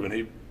something to prove,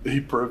 and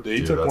he proved it.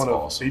 He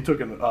took He took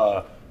an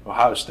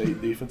Ohio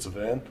State defensive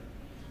end,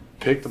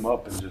 picked him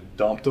up and just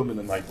dumped him, and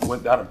then like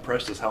went down and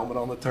pressed his helmet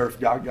on the turf.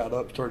 Guy got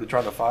up, started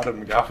trying to fight him.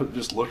 The guy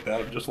just looked at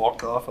him, just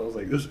walked off. I was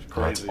like, this is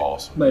crazy. That's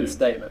awesome. Made a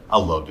statement. I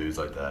love dudes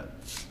like that.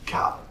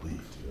 Golly,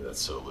 dude,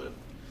 that's so lit.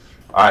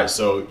 All right,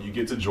 so you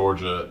get to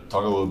Georgia.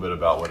 Talk a little bit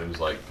about what it was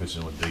like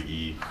pitching with Big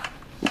E,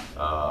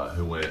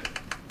 who went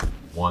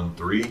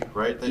 1-3,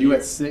 right? You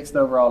went 6th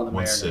overall to the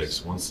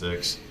Mariners.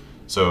 1-6.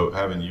 So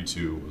having you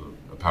two was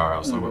a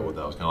powerhouse. Talk about what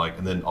that was kind of like,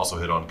 and then also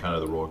hit on kind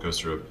of the roller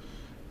coaster of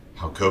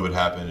how COVID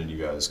happened and you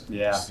guys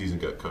season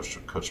got cut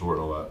short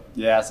and all that.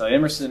 Yeah, so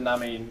Emerson's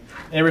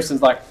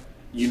like,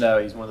 he's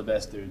one of the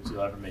best dudes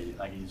you'll ever meet.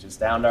 Like, he's just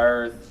down to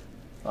earth.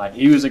 Like,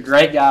 he was a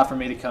great guy for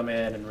me to come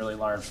in and really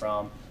learn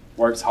from.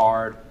 Works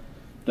hard,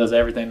 does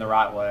everything the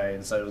right way.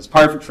 And so it was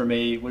perfect for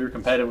me. We were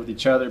competitive with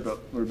each other, but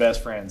we were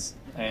best friends.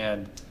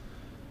 And,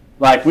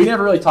 like, we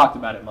never really talked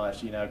about it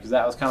much, because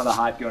that was kind of the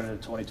hype going into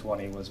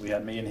 2020 was we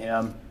had me and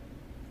him.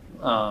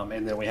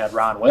 And then we had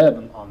Ryan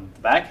Webb on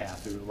the back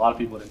half, who a lot of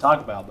people didn't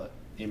talk about, but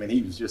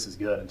he was just as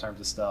good in terms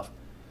of stuff.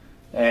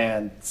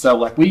 And so,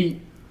 like,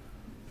 we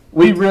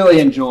really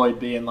enjoyed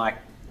being like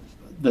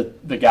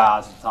the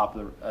guys at the top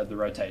of the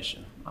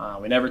rotation.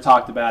 We never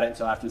talked about it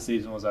until after the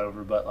season was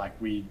over, but like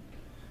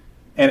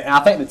and I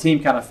think the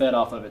team kind of fed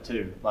off of it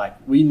too. Like,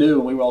 we knew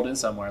when we rolled in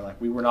somewhere, like,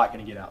 we were not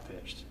going to get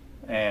outpitched,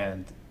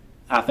 and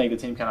I think the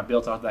team kind of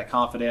built off that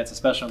confidence,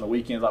 especially on the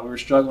weekends. Like, we were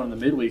struggling in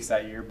the midweeks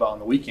that year, but on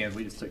the weekends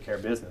we just took care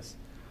of business.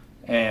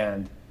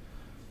 And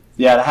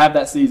yeah, to have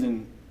that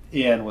season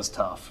in was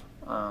tough.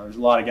 There's a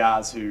lot of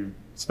guys who,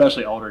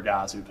 especially older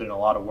guys, who put in a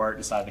lot of work,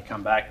 decided to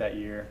come back that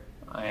year,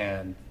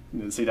 and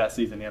to see that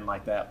season end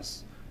like that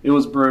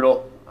was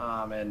brutal.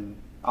 And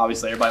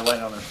obviously everybody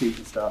landed on their feet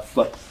and stuff.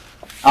 But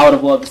I would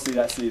have loved to see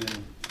that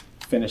season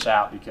finish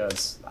out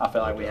because I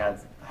felt like we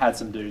had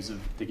some dues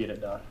to get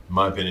it done. In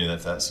my opinion,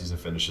 if that season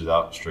finishes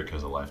out, Strick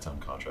has a lifetime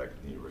contract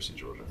at the University of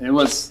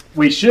Georgia.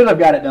 We should have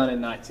got it done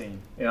in 19,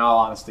 in all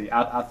honesty.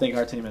 I think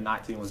our team in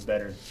 19 was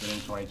better than in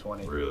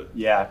 2020. Really?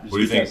 Yeah. What do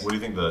you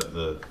think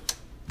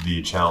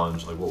the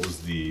challenge, like, what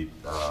was the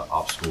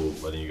obstacle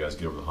letting you guys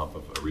get over the hump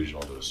of a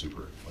regional to a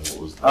super? Like,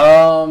 what was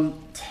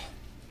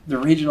the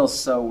regional's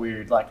so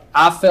weird. Like,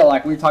 I felt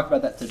like we talked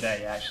about that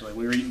today, actually.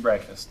 We were eating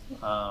breakfast.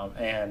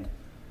 And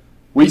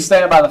we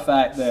stand by the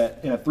fact that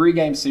in a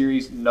 3-game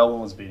series, no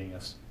one was beating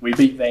us. We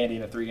beat Vandy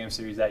in a 3-game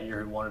series that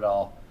year, who won it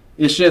all.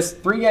 It's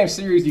just 3-game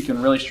series, you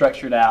can really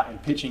structure it out,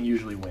 and pitching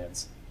usually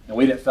wins. And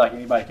we didn't feel like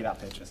anybody could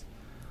outpitch us.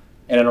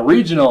 And in a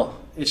regional,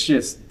 it's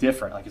just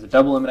different. Like, it's a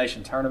double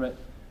elimination tournament,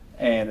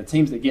 and the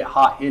teams that get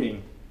hot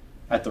hitting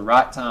at the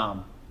right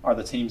time are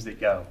the teams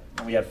that go.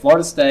 And we had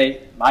Florida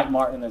State, Mike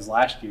Martin in his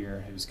last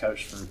year, who's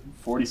coached for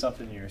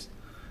 40-something years.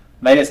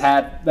 They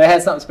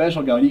had something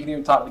special going. You can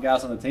even talk to the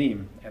guys on the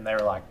team, and they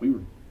were like, we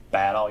were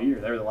bad all year.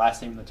 They were the last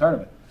team in the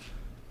tournament.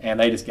 And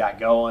they just got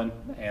going,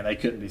 and they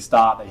couldn't be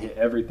stopped. They hit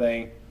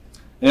everything.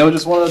 And it was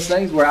just one of those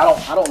things where I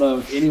don't know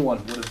if anyone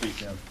would have beat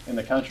them in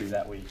the country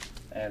that week.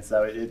 And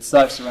so it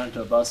sucks to run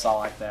into a buzzsaw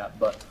like that.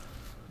 But,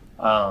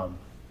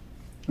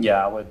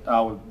 yeah,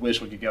 I would wish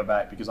we could go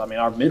back because,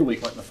 our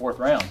midweek went in the 4th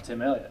round.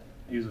 Tim Elliott.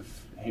 He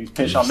was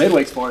pitched on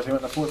midweeks for us. He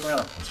went in the 4th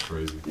round. That's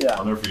crazy. Yeah.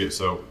 I'll never forget.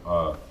 So,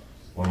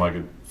 one of my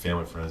good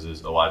family friends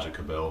is Elijah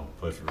Cabell,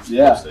 played for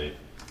Florida State,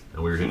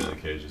 and we were hitting the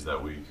cages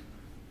that week,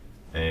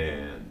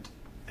 and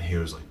he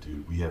was like,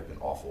 "Dude, we have been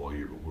awful all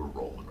year, but we're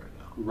rolling right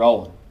now."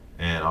 Rolling.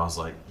 And I was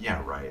like,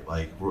 "Yeah, right.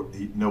 Like,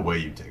 no way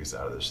you take us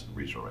out of this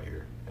regional right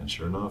here." And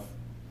sure enough,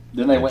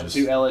 then they went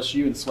to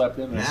LSU and swept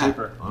them in a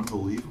super.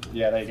 Unbelievable.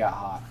 Yeah, they got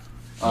hot.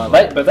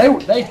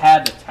 They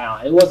had the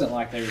talent. It wasn't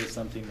like they were just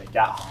some team that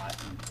got hot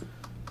and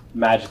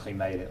magically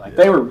made it. Like,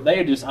 they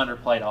had just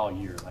underplayed all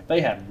year. Like,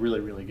 they had really,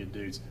 really good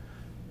dudes.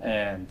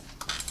 And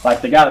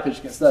like the guy that pitched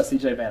against us,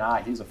 CJ Van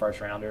Eyck, he's a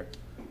first rounder.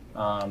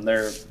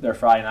 Their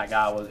Friday night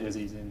guy he's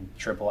in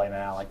AAA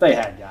now. Like they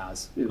had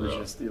guys.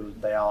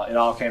 It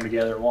all came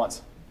together at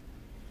once.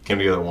 Came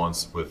together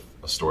once with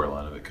a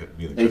storyline of it could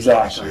be the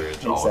Exactly.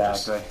 It's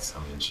just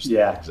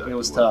exactly it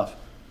was tough.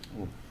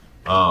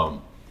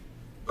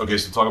 Okay,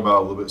 so talk about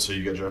a little bit. So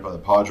you got drafted by the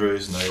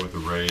Padres, now you're with the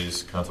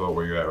Rays. Kind of talk about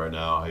where you're at right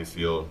now, how you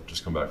feel.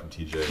 Just come back from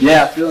TJ.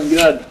 Yeah, feeling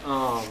good.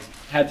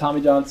 Had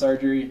Tommy John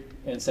surgery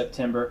in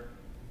September.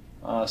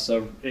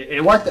 So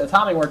it worked. The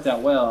timing worked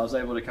out well. I was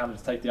able to kind of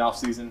just take the off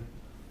season,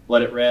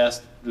 let it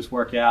rest, just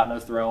work out, no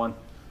throwing.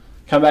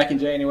 Come back in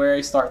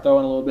January, start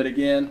throwing a little bit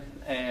again,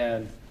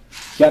 and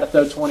got to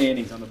throw 20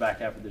 innings on the back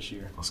half of this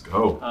year. Let's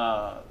go.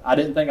 I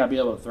didn't think I'd be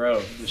able to throw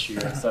this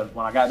year, so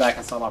when I got back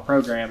and saw my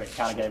program, it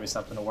kind of gave me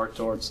something to work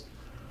towards.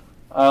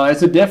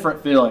 It's a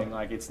different feeling.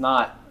 Like it's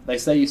not. They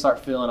say you start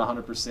feeling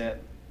 100%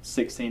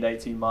 16 to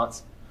 18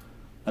 months,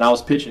 and I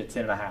was pitching at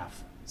 10.5.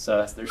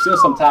 So there's still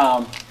some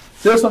time.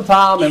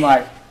 And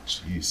like,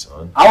 jeez,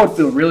 son. I would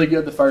feel really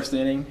good the first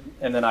inning,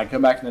 and then I'd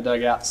come back in the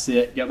dugout,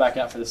 sit, go back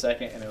out for the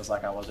second, and it was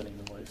like I wasn't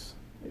even loose.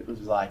 It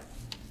was like,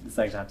 this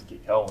thing's going to have to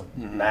keep going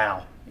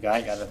now. Like, I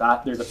ain't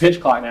got there's a pitch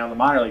clock now in the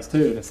minor leagues,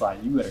 too, and it's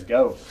like, you better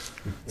go.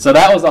 So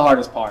that was the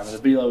hardest part. The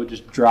velo would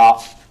just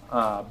drop,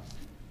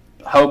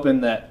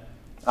 hoping that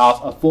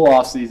a full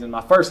off season,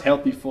 my first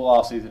healthy full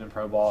off season in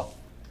pro ball,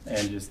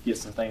 and just get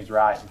some things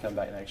right and come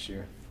back next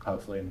year,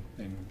 hopefully,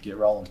 and get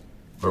rolling.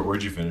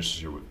 Where'd you finish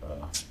this year with?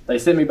 They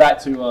sent me back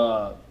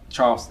to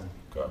Charleston.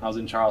 Okay. I was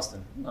in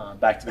Charleston,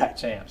 back-to-back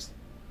champs.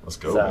 Let's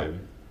go, baby.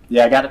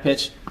 Yeah, I got to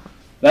pitch.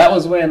 That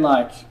was when,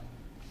 like,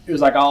 it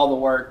was like all the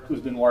work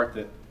was been worth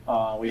it.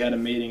 We had a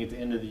meeting at the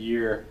end of the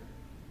year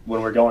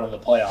when we're going to the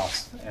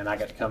playoffs, and I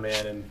got to come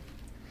in, and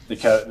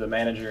the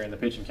manager and the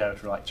pitching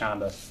coach were, like,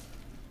 trying to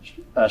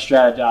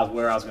strategize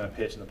where I was going to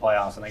pitch in the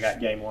playoffs, and I got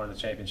game one of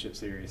the championship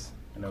series.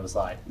 And it was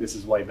like, this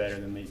is way better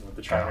than meeting with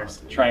the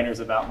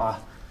trainers about my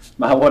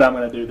what I'm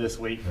going to do this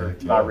week for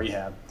my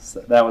rehab.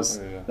 So that was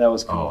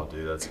cool. Oh,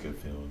 dude, that's a good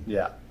feeling.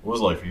 Yeah. What was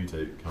it like for you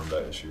to come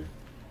back this year?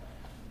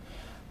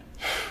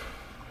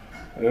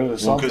 It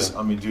was well, because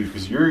I mean, dude,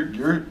 because your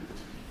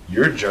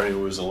journey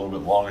was a little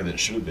bit longer than it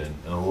should have been,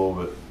 and a little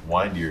bit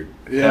windier.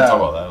 Yeah. Talk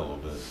about that a little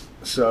bit.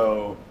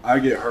 So I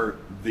get hurt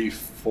the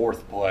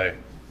fourth play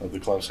of the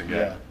Clemson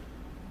game,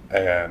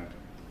 and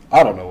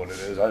I don't know what it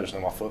is. I just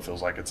know my foot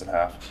feels like it's in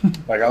half.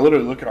 Like I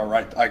literally look at our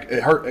right. Like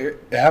it hurt. It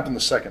happened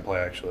the second play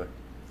actually.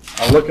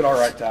 I look at our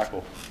right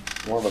tackle.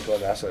 Warren looked at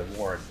me. I said,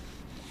 Warren,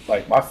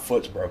 like my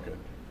foot's broken.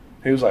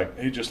 He was like,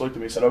 he just looked at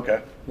me and said,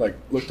 okay. Like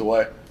looked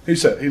away. He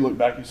looked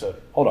back. He said,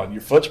 hold on, your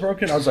foot's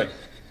broken? I was like,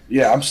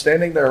 yeah. I'm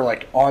standing there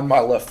like on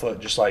my left foot,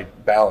 just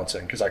like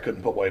balancing because I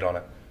couldn't put weight on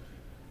it.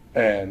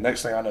 And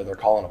next thing I know, they're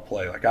calling a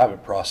play. Like I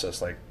haven't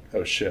processed. Like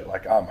oh shit.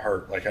 Like I'm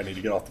hurt. Like I need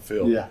to get off the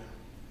field. Yeah.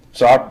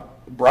 So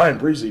Brian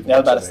Breezy. Yeah, I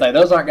was about to say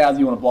those aren't guys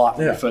you want to block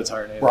when your foot's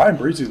hurting. Brian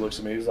Breezy looks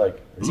at me. He's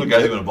like, "Those are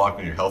guys you're gonna block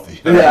when you're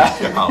healthy."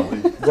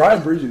 Yeah.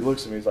 Brian Breezy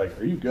looks at me. He's like,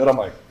 "Are you good?" I'm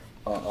like,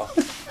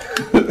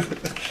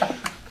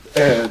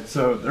 And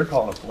so they're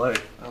calling a play.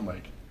 I'm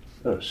like,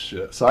 oh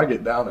shit. So I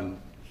get down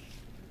and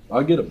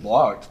I get it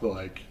blocked, but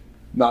like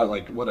not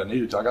like what I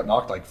needed to. I got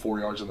knocked like 4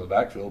 yards in the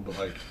backfield, but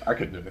like I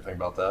couldn't do anything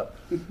about that.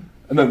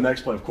 And then the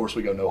next play, of course,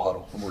 we go no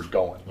huddle and we're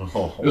going.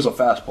 It was a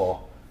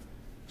fastball.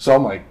 So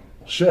I'm like,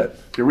 shit,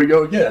 here we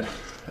go again.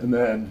 And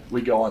then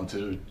we go on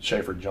to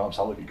Schaefer jumps.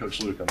 I look at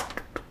Coach Luke. I'm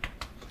like,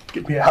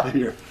 get me out of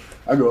here.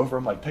 I go over.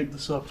 I'm like, take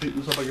this up. I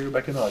gotta go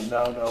back in. No,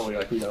 we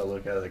gotta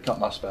look at it. They cut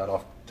my spat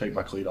off, take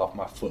my cleat off.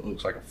 My foot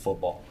looks like a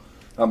football.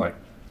 I'm like,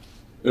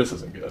 this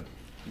isn't good.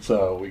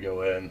 So we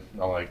go in.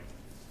 I'm like,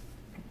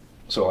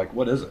 so like,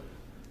 what is it?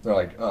 They're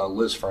like,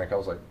 Liz Frank. I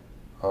was like,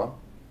 huh?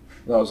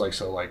 And I was like,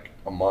 so like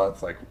a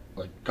month, like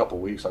a couple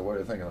weeks. Like, what are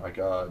you thinking? Like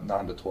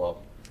 9 to 12.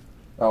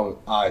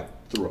 I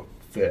threw a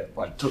fit.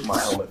 Like took my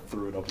helmet,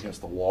 threw it up against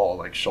the wall,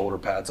 like shoulder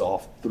pads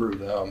off, threw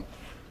them.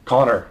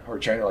 Connor, our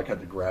trainer, like had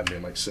to grab me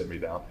and like sit me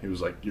down. He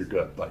was like, "You're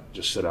good. Like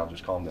just sit down,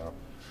 just calm down."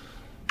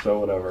 So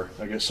whatever.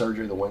 I get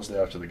surgery the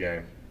Wednesday after the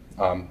game.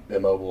 I'm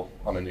immobile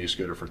on a knee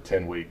scooter for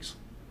 10 weeks.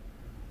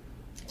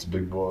 It's a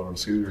big boy on a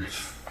scooter.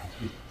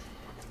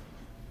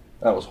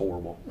 That was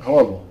horrible.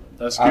 Horrible.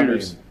 Those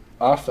scooters.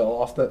 I fell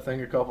off that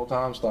thing a couple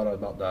times. Thought I'd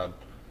about died.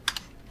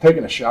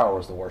 Taking a shower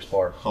was the worst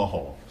part.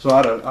 Oh. So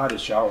I had a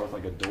shower with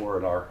like a door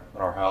in our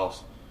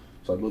house.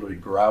 So I'd literally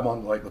grab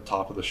on like the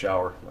top of the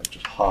shower, like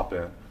just hop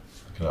in.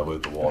 Can I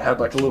with the wall? I had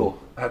like a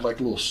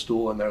little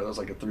stool in there that was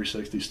like a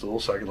 360 stool,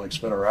 so I could like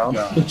spin around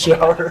in the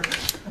shower.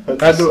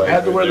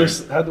 had to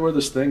wear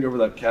this thing over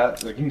that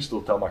calf. Like you can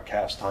still tell my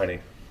calf's tiny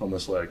on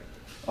this leg.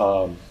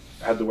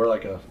 Had to wear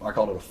like I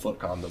called it a foot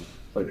condom,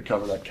 like to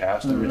cover that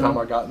cast every time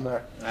I got in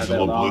there. The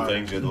little blue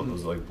things. It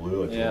was like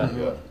blue. Like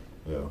yeah.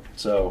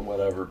 So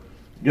whatever.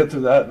 Get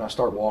through that and I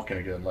start walking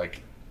again.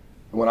 Like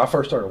when I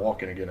first started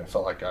walking again, it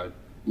felt like I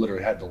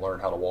literally had to learn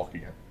how to walk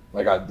again.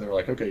 Like they were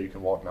like, okay, you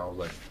can walk now. I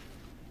was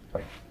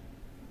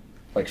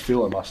like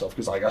feeling myself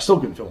because like I still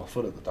couldn't feel my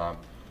foot at the time.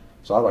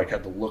 So I like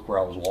had to look where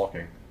I was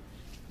walking.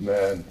 And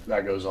then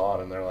that goes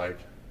on and they're like,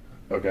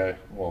 okay,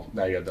 well,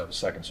 now you have to have a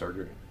second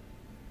surgery.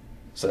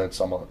 Since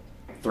I'm a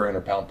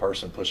 300-pound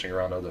person pushing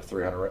around other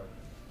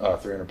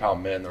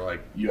 300-pound men, they're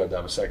like, you have to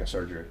have a second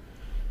surgery.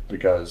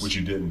 Because Which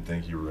you didn't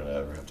think you were going to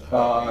ever have to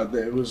have.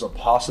 it was a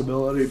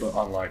possibility, but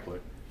unlikely.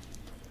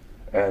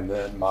 And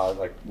then my,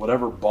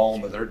 whatever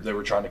bone that they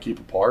were trying to keep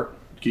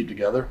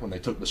together, when they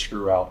took the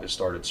screw out, it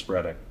started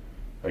spreading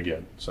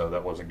again. So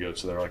that wasn't good.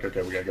 So they're like,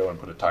 okay, we got to go and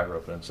put a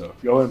tightrope in. So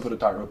go ahead and put a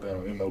tightrope in.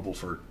 I'm immobile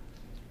for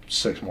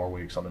 6 more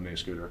weeks on the knee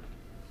scooter.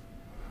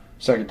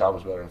 Second time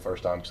was better than the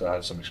first time because I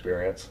had some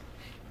experience.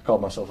 I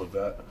called myself a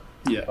vet.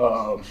 Yeah.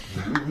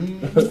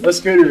 The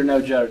scooters are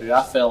no joke, dude.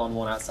 I fell on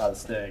one outside the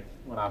stick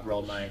when I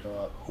rolled my ankle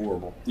up.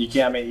 Horrible. You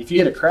can't. I mean, if you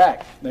hit a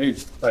crack,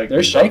 dude, Like,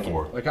 they're shaking.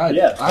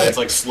 Yeah. It's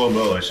like slow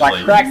mo.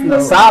 Like cracks in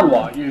the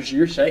sidewalk.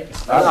 You're shaking.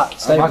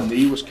 My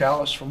knee was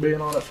calloused from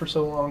being on it for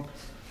so long.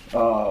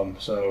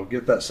 So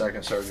get that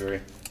second surgery,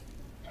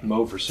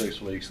 mow for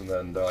 6 weeks, and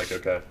then they're like,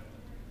 okay,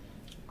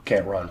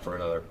 can't run for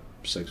another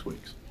 6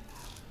 weeks.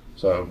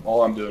 So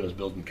all I'm doing is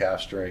building calf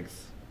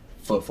strength,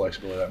 foot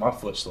flexibility. My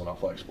foot's still not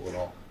flexible at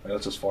all. And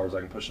that's as far as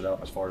I can push it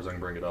out, as far as I can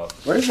bring it up.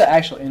 Where's the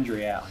actual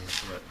injury at on your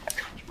foot?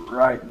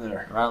 Right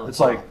there. Right on the It's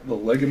top. like the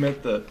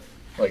ligament that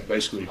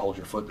basically holds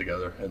your foot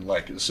together. And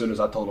as soon as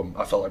I told them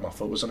I felt like my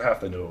foot was in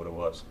half, they knew what it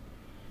was.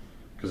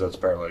 Because that's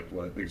apparently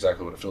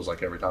exactly what it feels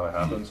like every time it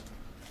happens.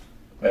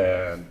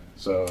 And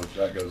so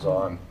that goes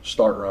on.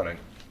 Start running.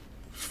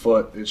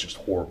 Foot is just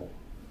horrible.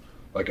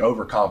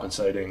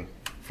 Overcompensating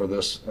for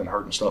this and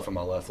hurting stuff in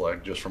my left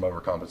leg just from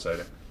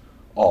overcompensating.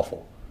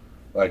 Awful.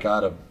 I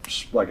had a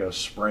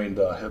sprained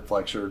hip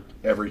flexor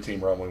every team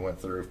run we went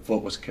through.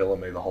 Foot was killing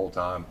me the whole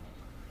time.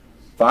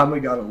 Finally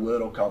got a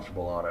little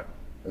comfortable on it.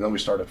 And then we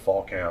started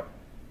fall camp.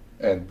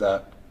 And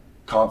that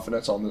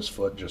confidence on this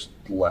foot just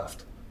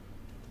left.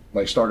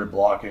 Started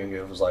blocking.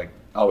 It was I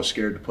was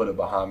scared to put it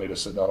behind me to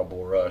sit down a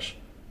bull rush.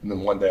 And then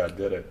one day I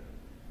did it.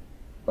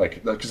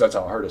 Because that's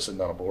how I heard it, sitting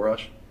down a bull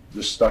rush.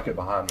 Just stuck it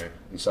behind me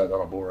and sat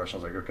down a bull rush. I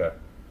was like, okay.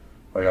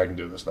 I can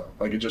do this now.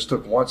 It just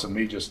took once of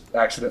me just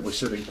accidentally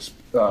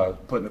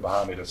putting it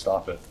behind me to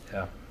stop it.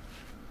 Yeah.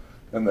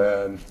 And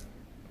then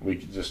we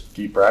could just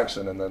keep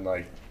practicing, and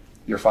then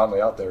you're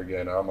finally out there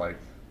again, and I'm like,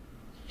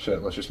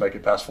 shit, let's just make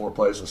it past 4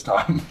 plays this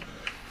time.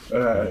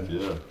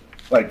 And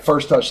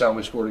first touchdown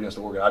we scored against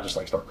Oregon, I just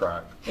start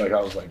crying. I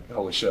was like,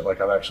 holy shit,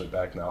 I'm actually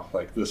back now.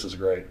 This is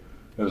great.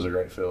 It was a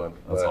great feeling.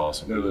 That's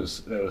awesome. It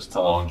was tough. It's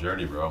a long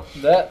journey, bro.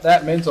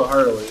 That mental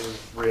hurdle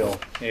is real,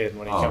 Ed,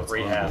 when it comes to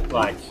rehab.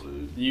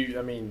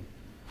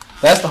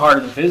 That's the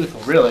harder than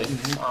physical, really.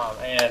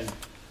 And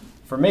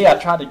for me, I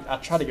tried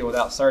to go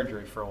without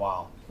surgery for a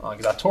while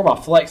because I tore my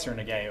flexor in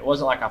the game. It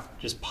wasn't like I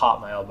just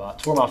popped my elbow. I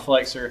tore my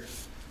flexor,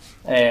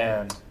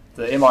 and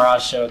the MRI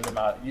showed that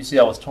my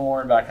UCL was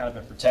torn, but I kind of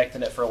been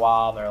protecting it for a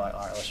while. And they're like,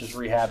 all right, let's just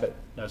rehab it,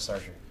 no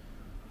surgery.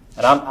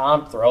 And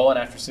I'm throwing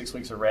after 6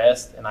 weeks of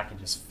rest, and I can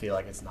just feel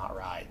like it's not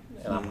right.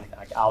 And I'm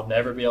like, I'll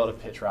never be able to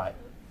pitch right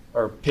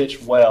or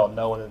pitch well,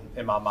 knowing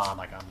in my mind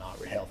I'm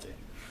not healthy.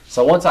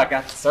 So once I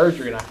got the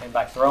surgery and I came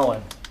back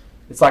throwing,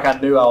 it's I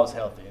knew I was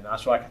healthy, and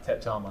that's why I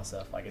kept telling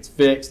myself it's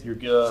fixed, you're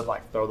good,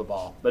 throw the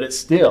ball. But it's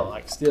still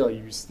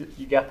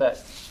you got that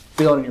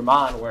feeling in your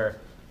mind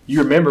where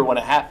you remember when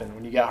it happened,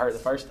 when you got hurt the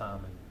first time,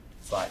 and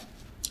it's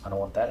I don't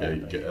want that to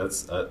happen.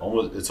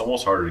 It's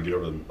almost harder to get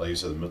over like you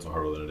said, the mental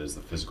hurdle than it is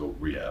the physical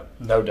rehab.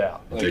 No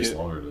doubt. It takes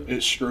longer to.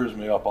 It screws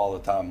me up all the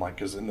time,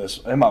 because in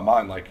my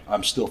mind,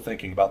 I'm still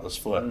thinking about this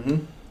foot.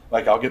 Mm-hmm.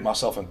 I'll get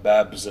myself in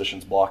bad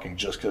positions blocking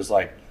just because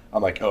I'm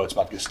oh, it's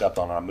about to get stepped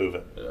on, and I move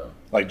it.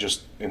 Yeah.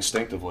 Just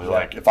instinctively.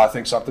 Yeah. If I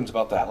think something's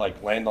about to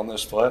land on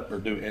this foot or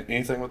do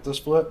anything with this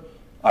foot,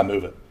 I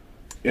move it.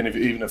 And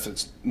even if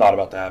it's not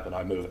about to happen,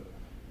 I move it.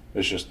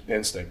 It's just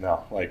instinct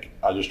now.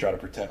 I just try to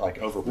protect,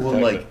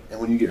 overprotect it.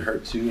 And when you get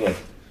hurt too,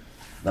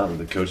 not that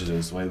the coaches are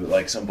this way,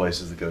 but some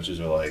places the coaches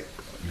are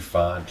you're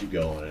fine, keep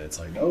going, and it's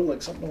no,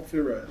 something don't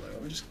feel right.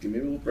 Just give me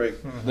a little break.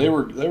 Mm-hmm. They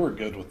were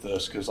good with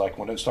this because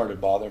when it started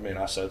bothering me and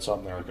I said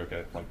something, they're like,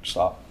 okay,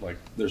 stop.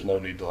 There's no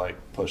need to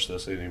push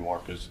this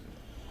anymore because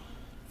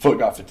foot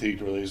got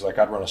fatigued really. He's I'd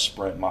run a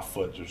sprint, and my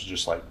foot was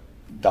just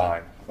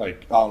dying. I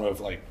don't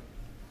know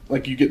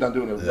if you get done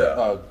doing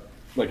a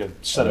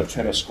set of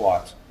tennis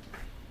squats.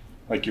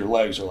 Your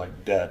legs are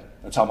dead.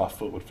 That's how my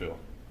foot would feel.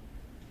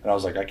 And I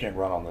was I can't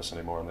run on this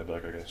anymore. And they'd be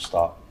like, okay,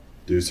 stop.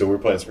 Dude, so we were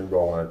playing spring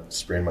ball and I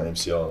sprained my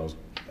MCL and I was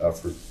out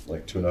for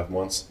 2.5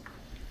 months.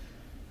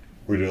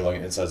 We were doing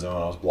an inside zone.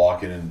 I was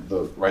blocking and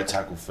the right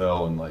tackle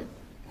fell and the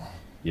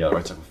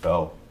right tackle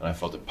fell and I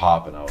felt it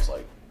pop and I was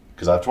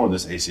because I've torn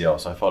this ACL,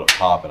 so I felt it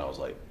pop and I was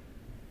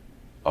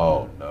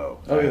oh no.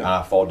 Oh, yeah. And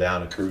I fall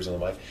down and cruise and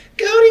I'm Cody,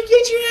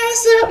 get your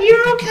ass up.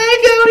 You're okay,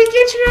 Cody,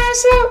 get your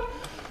ass up.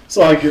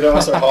 So I get up, I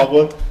start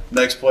hobbling.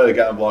 Next play, the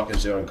guy I'm blocking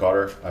is Jalen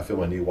Carter. I feel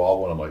my knee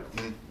wobble, and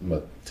I'm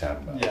going to tap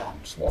him out. Yeah.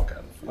 Just walk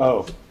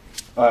out.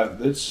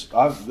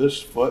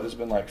 This foot has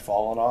been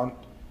falling on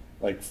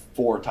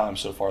 4 times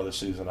so far this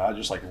season. I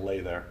just lay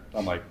there.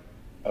 I'm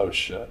oh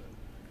shit.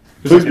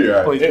 Please be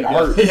all right. It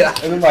hurt. Yeah.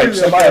 And then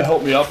somebody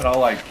help me up, and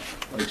I'll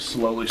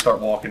slowly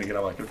start walking again.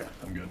 I'm okay,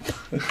 I'm good.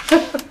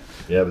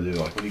 Yeah, but dude,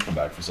 like when you come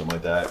back from something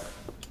like that,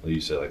 like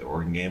you said, like the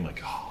Oregon game,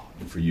 like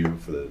good for you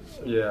for the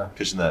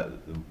pitching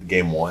that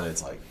game 1.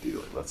 It's like, dude,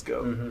 like, let's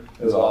go.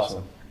 It was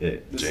awesome. Yeah,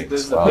 This Jinx.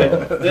 is the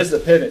pivot. This is the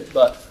pivot.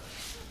 But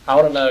I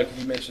want to know.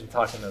 You mentioned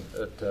talking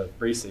to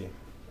Reese.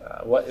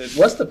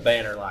 What's the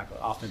banner like?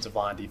 Offensive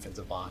line,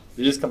 defensive line. Does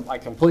it just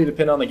completely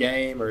depend on the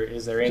game, or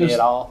is there any at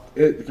all?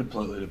 It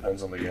completely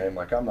depends on the game.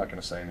 Like I'm not going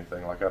to say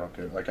anything. Like I don't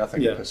care. Like I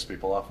think it pisses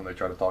people off when they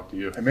try to talk to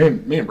you. And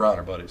me and Brian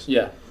are buddies.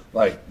 Yeah.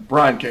 Like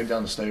Brian came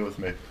down to stay with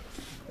me,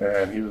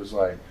 and he was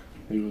like,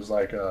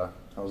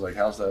 I was like,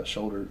 how's that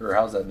shoulder or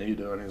how's that knee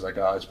doing? He's like,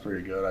 oh, it's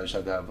pretty good. I just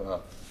had to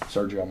have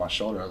surgery on my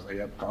shoulder. I was like,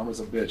 yep, karma's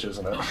a bitch,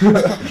 isn't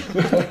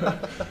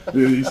it?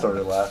 Dude, he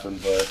started laughing.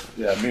 But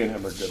yeah, me and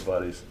him are good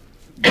buddies.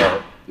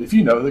 But if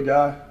you know the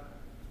guy,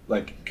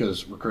 like,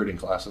 because recruiting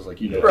classes, like,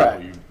 you know,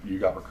 people you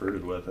got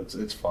recruited with,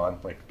 it's fun.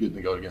 Like getting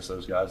to go against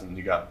those guys, and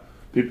you got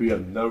people you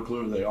have no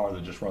clue who they are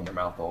that just run their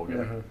mouth the whole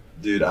game.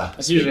 Dude,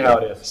 that's usually how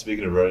it is.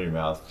 Speaking of running your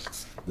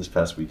mouth, this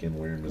past weekend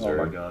we were in Missouri.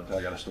 Oh my God,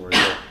 I got a story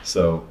there.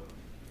 So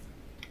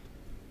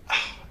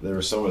there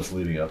was so much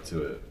leading up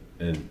to it,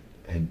 and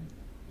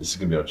this is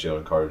gonna be on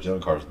Jalen Carter.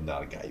 Jalen Carter's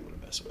not a guy you want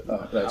to mess with.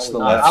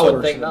 I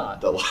would think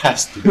not. The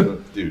last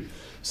dude.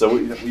 So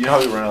you know how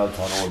we run out of the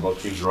tunnel when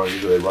both teams run?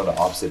 Usually they run to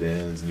opposite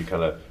ends, and you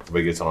kind of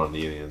everybody gets on a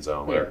knee in the end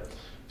zone. Yeah.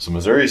 So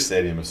Missouri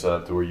Stadium is set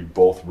up to where you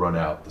both run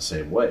out the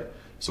same way.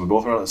 So we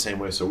both run out the same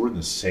way. So we're in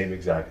the same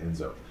exact end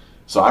zone.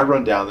 So I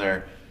run down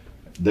there.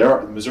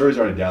 Missouri's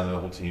already down there. The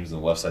whole team's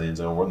on the left side of the end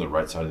zone. We're on the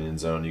right side of the end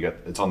zone.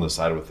 It's on the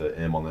side with the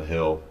M on the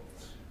hill,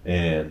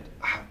 and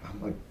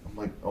I'm like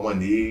on my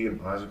knee,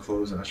 and my eyes are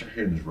closed, and I start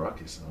hearing this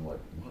ruckus, and I'm like,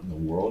 what in the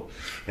world?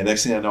 And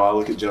next thing I know, I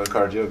look at Jalen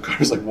Carter. Jalen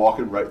Carter's like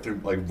walking right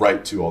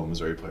to all the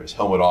Missouri players,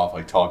 helmet off,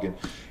 like talking.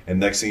 And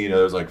next thing you know,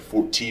 there's like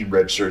 14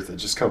 red shirts that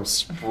just come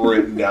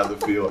sprinting down the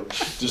field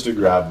just to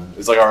grab them.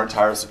 It's like our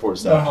entire support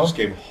staff just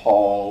came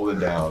hauling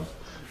down.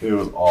 It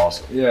was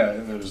awesome. Yeah,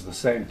 and it was the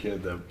same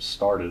kid that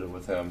started it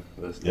with him.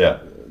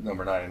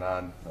 Number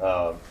 99.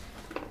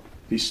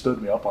 He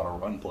stood me up on a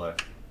run play,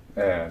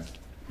 and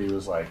he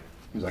was like,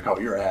 oh,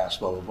 you're an ass,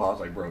 blah, blah, blah. I was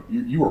like, bro,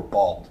 you were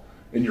bald,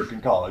 and you're in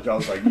college. I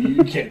was like,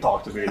 you can't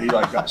talk to me. And he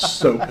like got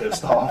so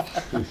pissed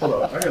off. Hold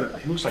on,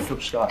 he looks like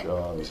Coach Scott.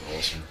 Oh, that was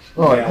awesome.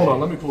 Oh, hold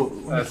on, let me pull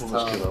this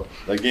kid up.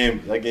 That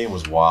game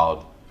was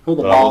wild. Pull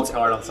the ball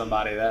card on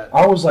somebody.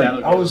 I was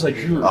like,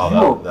 you were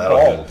that'll bald.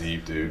 go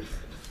deep, dude.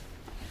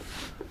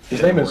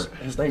 His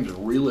name's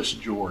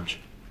Realist George.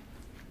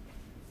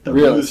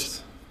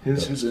 Realist.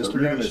 His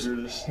Instagram is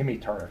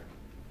Himmy Turner.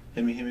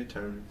 Himmy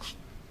Turner.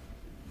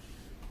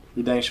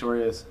 He dang sure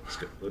is.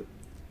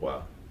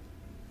 Wow.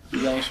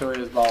 He dang sure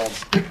is bald.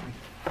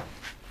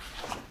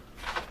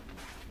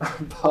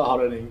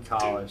 Bald in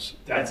college.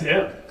 That's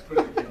him.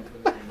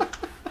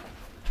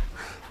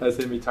 That's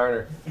Himmy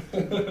Turner.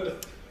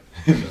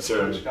 That's what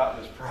I was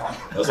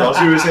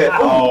going to say.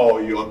 Oh,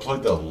 you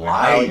unplugged the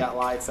light. Oh, we got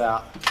lights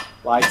out.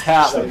 Lights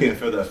out. Still can't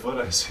feel that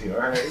foot I see. All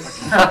right.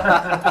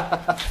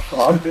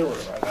 I'm feeling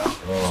it right now.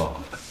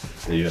 Oh.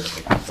 Yeah, you have to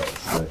take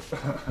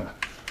yourself.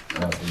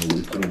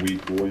 It's been a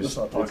week, boys. Let's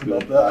not talk It's been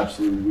about that.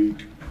 Absolute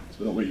week. It's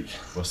been a week.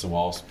 What's the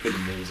Walls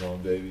putting names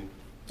on, baby?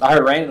 I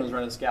heard Raymond was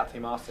running scout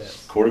team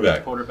offense.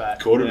 Quarterback.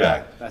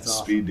 Yeah, that's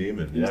awesome. Speed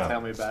demon. You just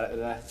tell me about it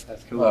today.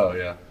 That's cool. Oh,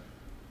 yeah.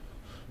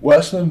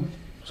 Weston,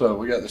 so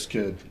we got this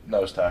kid,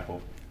 nose tackle.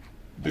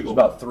 Big It's old.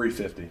 about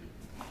 350.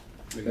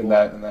 And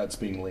that's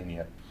being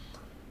lenient.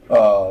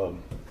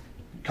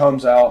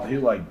 Comes out, he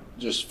like,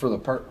 just for the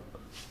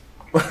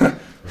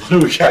What do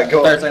we got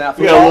going? Thursday night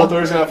We got a little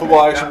Thursday night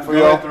football action for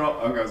y'all. Go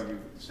ahead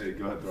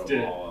throw the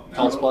ball up.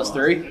 Colts plus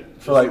 3.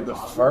 for like the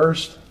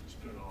first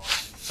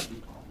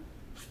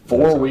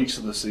 4 weeks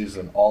of the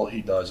season, all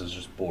he does is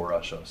just bull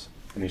rush us.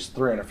 And he's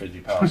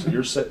 350 pounds. So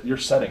you're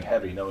setting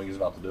heavy knowing he's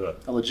about to do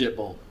it. A legit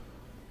bull.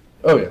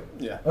 Oh, yeah.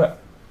 Yeah.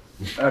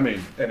 I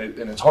mean, and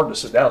it's hard to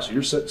sit down, so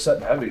you're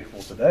setting heavy.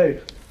 Well, today,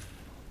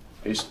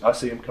 I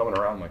see him coming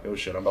around, I'm like, oh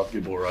shit, I'm about to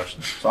get bull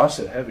rushed. So I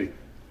sit heavy.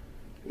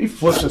 He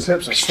flips his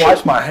hips and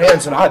swipes my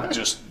hands, and I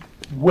just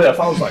whiff.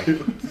 I was like,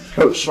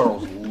 Coach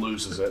Charles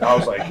loses it. I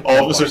was like,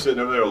 All of us are sitting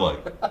over there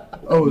like,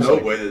 no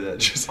way did that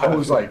just I happen.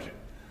 was like,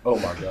 oh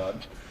my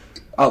God.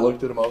 I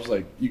looked at him, I was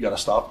like, you got to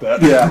stop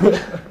that.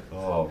 Yeah.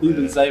 Oh, You've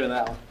been man. saving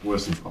that one.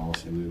 Weston's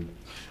awesome, dude.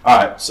 All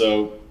right,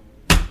 so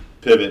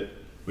pivot.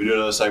 We do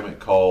another segment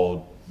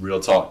called Real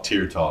Talk,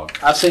 Tier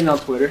Talk. I've seen it on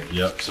Twitter.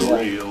 Yep. So we're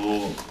gonna get a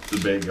little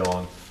debate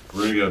going.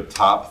 We're gonna go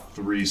top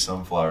 3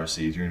 sunflower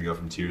seeds. You're gonna go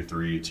from tier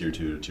 3, tier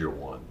 2 to tier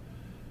 1.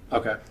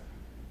 Okay.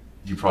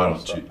 You probably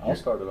don't choose. I'll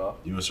start it off.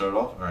 You want to start it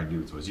off? All right,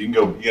 give it to us. You can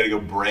go. You got to go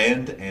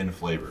brand and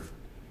flavor.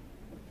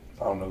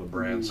 I don't know the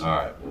brands. All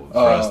right. Well, for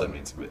us, that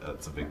means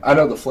that's a big. I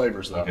know the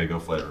flavors, though. Okay, go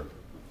flavor.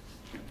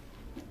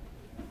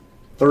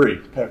 3,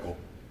 pickle.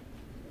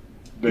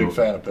 Big Go-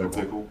 fan of go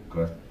pickle.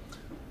 Okay.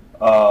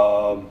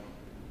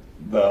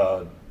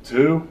 The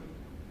 2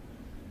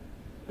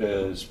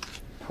 is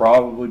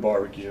probably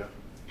barbecue.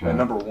 Okay. And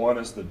number 1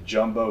 is the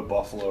jumbo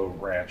buffalo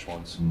ranch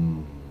ones.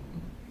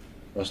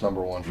 That's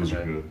number 1 for Those me.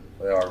 are good.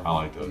 They are I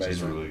like those. Those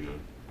amazing. are really good.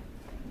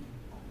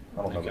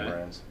 I don't know the Okay.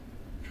 brands.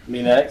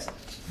 Me next?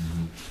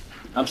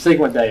 I'm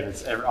sticking with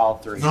David's, all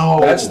three.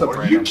 No, That's the are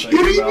brand you I'm thinking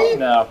kidding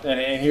about. me? No,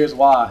 and here's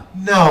why.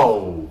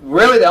 No.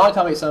 Really, the only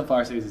time we eat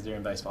sunflower seeds is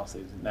during baseball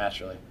season,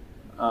 naturally.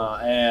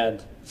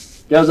 And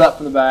goes up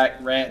from the back,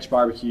 ranch,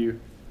 barbecue,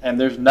 and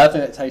there's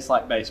nothing that tastes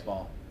like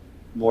baseball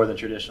more than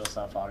traditional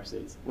sunflower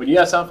seeds. When you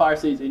have sunflower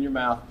seeds in your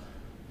mouth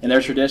and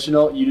they're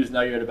traditional, you just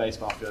know you're at a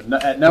baseball field. No,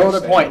 at no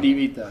other point do you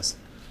eat those.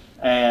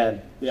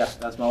 And, yeah,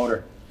 that's my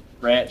order.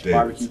 Ranch, David's.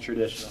 barbecue,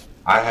 traditional.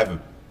 I have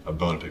a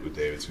bone to pick with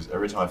David's because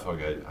every time I feel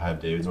like I have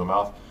David's in my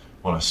mouth,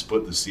 when I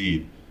split the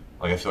seed,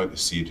 like I feel like the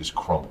seed just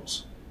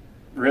crumbles.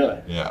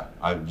 Really? Yeah,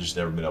 I've just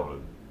never been able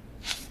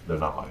to.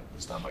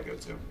 It's not my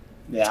go-to.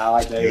 Yeah, I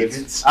like David's.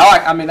 David's?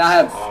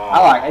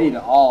 I eat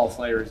all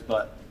flavors,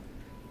 but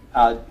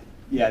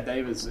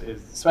David's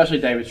is, especially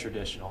David's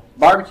traditional.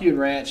 Barbecue and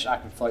ranch, I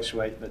can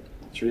fluctuate, but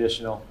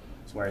traditional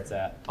is where it's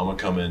at. I'm gonna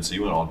come in. So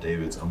you went all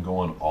David's. I'm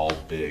going all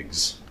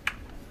Bigs.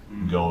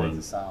 I'm going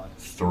David's is solid.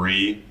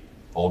 3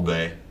 Old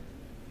Bay.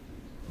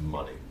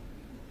 Money.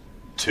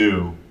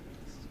 2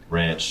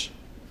 Ranch.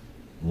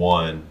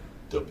 1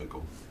 Dill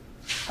Pickle.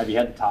 Have you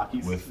had the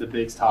Takis? With The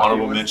Big's Takis.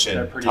 honorable mention,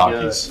 They're pretty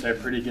Takis. good.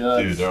 They're pretty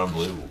good. Dude, they're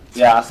unbelievable.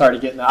 Yeah, I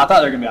started getting. I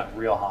thought they were gonna be like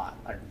real hot,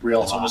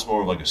 It's almost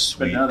more of like a But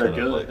sweet. no, they're kind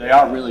of good. like- They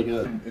are really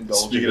good. Indulge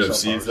Speaking in of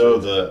sunflower seeds, though,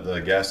 seeds.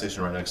 the gas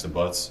station right next to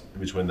Butts,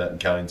 in between that and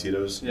County and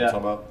Tito's, you know Yeah. what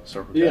I'm talking about?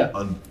 Circle K.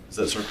 Yeah. Is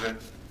that Circle K?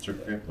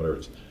 Circle K? Whatever it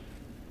is.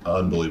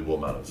 Unbelievable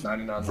amount of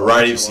 99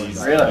 variety of dollars.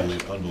 seeds. Really?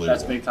 Unbelievable.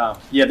 That's big time.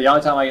 Yeah, the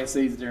only time I get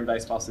seeds is during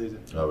baseball season.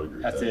 I would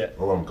agree. That's with that. it.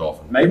 Or when I'm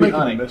golfing. Maybe Making me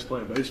hunting. miss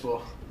playing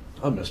baseball.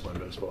 I miss playing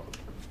baseball.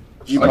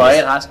 Did you I play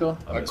guess- in high school?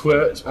 I I miss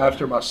quit baseball.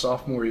 after my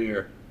sophomore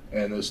year,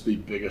 and it's the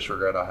biggest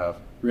regret I have.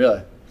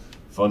 Really?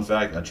 Fun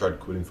fact: I tried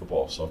quitting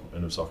football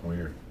end of sophomore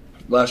year.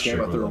 Last game I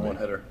Strictly threw a limit.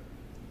 one-hitter.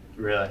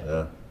 Really?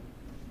 Yeah.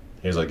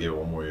 He was like, "Give it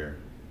one more year."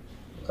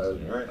 I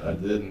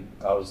didn't.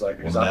 I was like,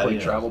 because Well, I now, played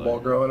yeah, travel I was ball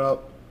like- growing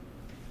up,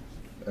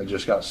 and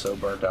just got so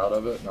burnt out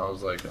of it, and I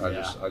was like, I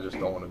Yeah. just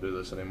don't want to do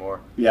this anymore.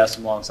 Yeah,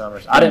 some long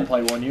summers. I didn't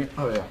play 1 year.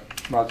 Oh yeah,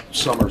 my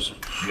summers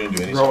You didn't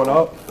do any growing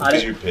up. I Because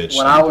didn't- you pitched.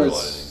 when you I did a lot of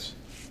was- things.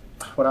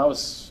 When I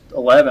was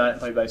 11, I didn't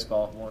play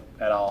baseball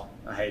at all.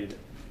 I hated it.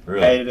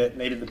 Really? Hated it.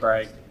 Needed the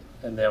break.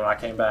 And then when I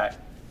came back,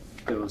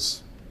 it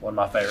was one of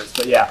my favorites.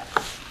 But yeah,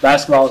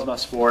 basketball was my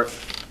sport.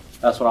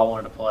 That's what I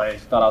wanted to play.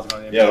 Thought I was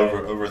going to Yeah,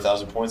 NBA. over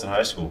 1,000 points in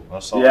high school. I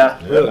saw Yeah.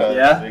 it. Really?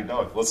 Yeah. Big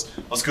dog. Let's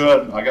go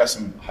ahead. I got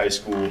some high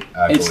school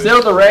accolades. It's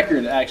still the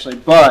record, actually,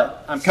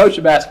 but I'm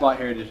coaching basketball at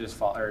Heritage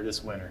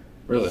this winter.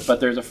 Really? But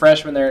there's a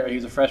freshman there. He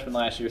was a freshman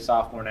last year,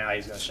 sophomore now.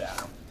 He's going to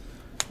shadow him.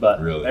 But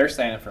Really? they're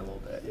standing for a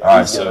little bit. Yeah, All right,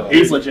 he's so good.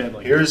 He's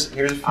legitimately good. Here's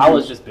a few, I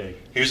was just big.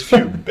 Here's a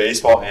few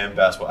baseball and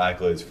basketball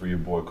accolades for your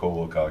boy Cole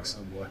Wilcox.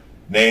 Oh, boy.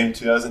 Named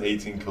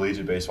 2018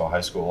 Collegiate Baseball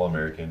High School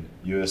All-American,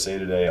 USA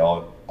Today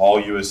All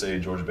USA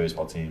Georgia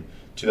Baseball Team,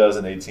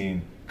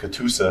 2018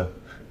 Catoosa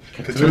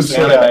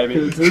County,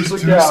 baby.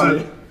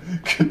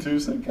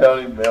 Catoosa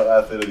County Male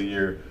Athlete of the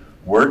Year,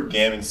 Wirt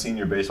Gammon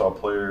Senior Baseball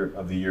Player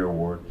of the Year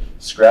Award,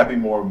 Scrappy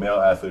Moore Male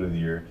Athlete of the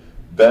Year,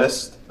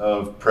 Best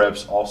of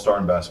Preps All-Star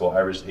in Basketball,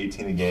 averaged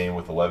 18 a game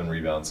with 11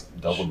 rebounds,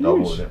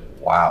 double-double.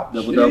 Wow.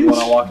 Double-double when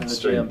I walk in the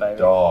Straight gym, baby.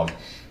 Dog.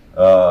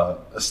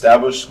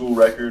 Established school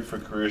record for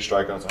career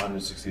strikeouts,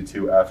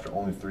 162 after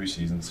only 3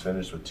 seasons,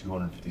 finished with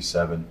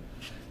 257.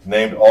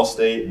 Named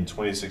All-State in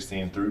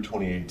 2016 through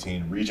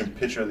 2018, Region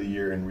Pitcher of the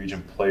Year and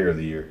Region Player of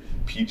the Year,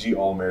 PG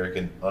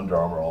All-American, Under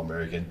Armour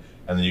All-American,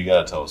 and then you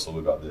got to tell us a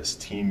little bit about this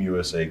Team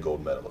USA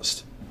gold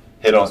medalist.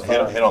 Hit on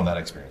that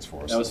experience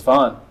for us. That was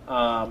fun.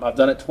 I've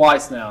done it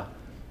twice now.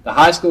 The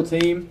high school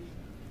team,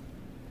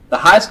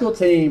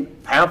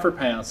 pound for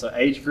pound, so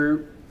age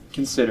group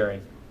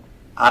considering,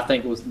 I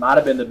think might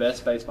have been the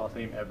best baseball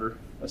team ever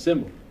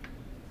assembled.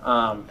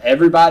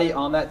 Everybody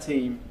on that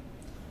team,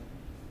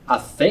 I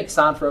think,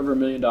 signed for over $1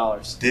 million.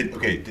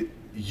 Did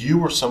you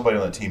or somebody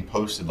on that team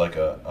posted like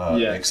a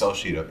Yeah. Excel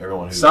sheet of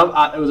everyone who?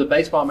 It was a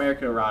Baseball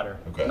America writer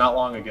Okay. not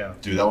long ago.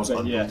 Dude, that was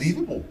But yes.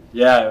 unbelievable.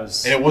 Yeah, it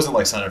was. And it wasn't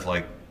like signing for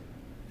like,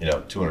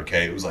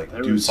 $200K. It was like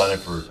There dude was- signing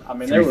for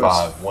there 3.5,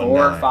 was 4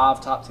 or 1.9.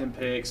 5 top 10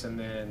 picks, and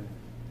then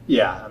it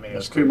was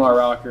That's Kumar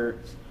Rocker,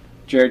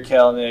 Jared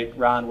Kelenic,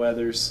 Ryan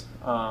Weathers,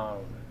 a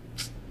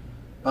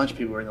bunch of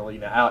people were in the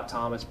league now. Alec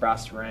Thomas,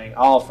 Bryce Terang,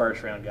 all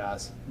first round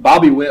guys.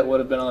 Bobby Witt would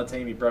have been on the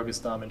team. He broke his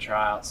thumb in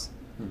tryouts,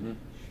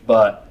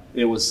 but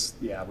it was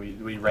we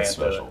ran That's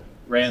through it. special.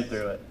 Ran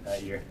through it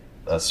that year.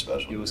 That's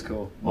special. It was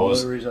cool. The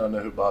only reason I know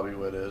who Bobby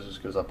Witt is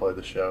because I played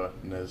the show,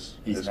 and his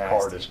He's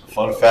card nasty. is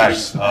Fun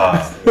gross.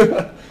 fact.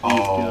 good.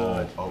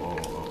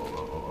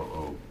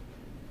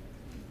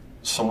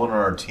 Someone on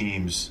our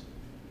team's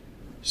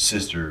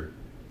sister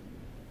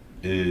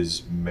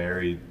is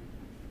married.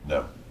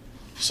 No.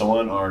 Someone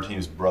on our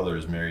team's brother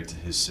is married to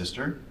his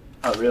sister.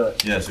 Oh, really?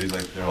 Yeah, so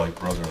they're like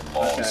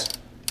brother-in-laws.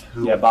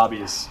 Okay. Yeah, Bobby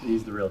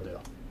he's the real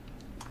deal.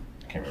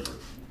 I can't remember.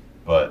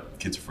 But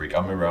kid's a freak.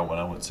 I remember when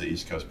I went to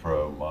East Coast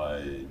Pro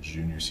my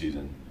junior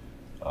season,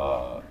 it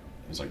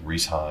was like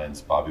Reese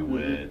Hines, Bobby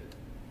Witt,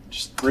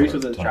 just Reese ton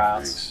was of- at ton of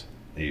tryouts.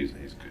 freaks.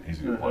 He's good. He's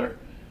a good Mhm. player.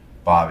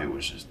 Bobby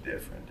was just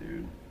different,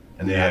 dude.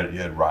 And then you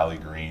had Riley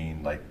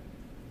Green, like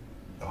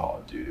Oh,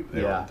 dude,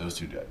 Yeah. those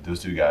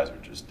two guys are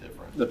just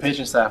different. The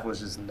pitching staff was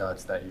just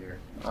nuts that year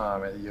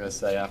at the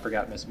USA. I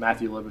forgot Miss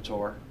Matthew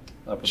Liberatore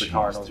up with the Jeez,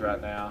 Cardinals dude.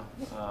 right now.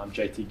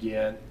 JT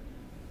Ginn,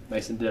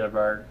 Mason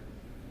Ditterberg,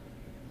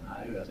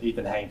 who else?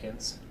 Ethan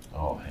Hankins,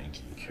 Oh,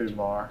 Hanky.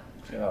 Kumar.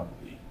 Yeah.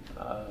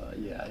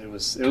 Yeah, it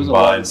was a Combined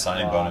loaded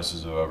signing squad.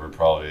 bonuses of over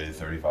probably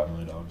 $35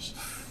 million.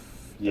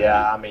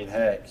 Yeah, I mean,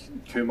 heck,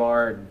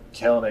 Kumar and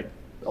Kelnick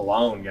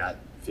alone got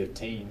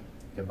 15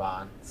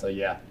 combined. So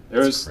yeah,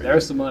 there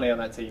was some money on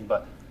that team,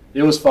 but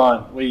it was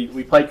fun. We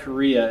played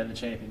Korea in the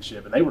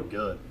championship, and they were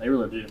good. They were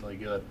legitimately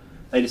good.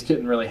 They just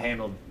couldn't really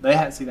handle. They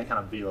hadn't seen that kind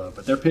of velo,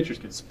 but their pitchers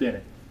could spin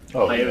it.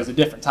 Oh, Like, yeah. It was a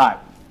different type.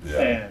 Yeah.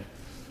 And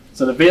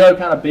so the velo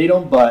kind of beat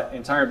them, but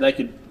in terms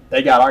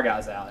they got our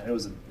guys out, and it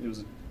was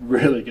a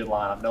really good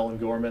lineup. Nolan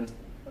Gorman,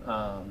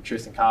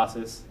 Tristan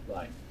Casas,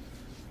 like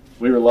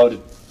we were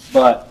loaded.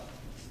 But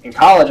in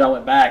college, I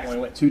went back and we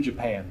went to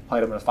Japan,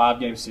 played them in a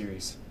 5-game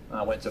series.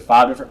 I went to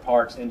 5 different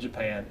parks in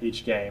Japan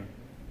each game,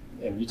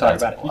 and you talk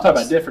That's about a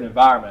blast. different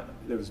environment.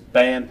 There was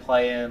band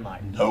playing,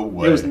 like No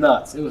way. It was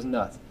nuts. It was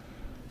nuts,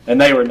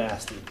 and they were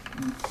nasty.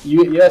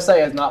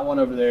 USA has not won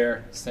over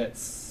there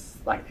since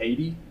like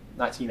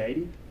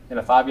 1980 in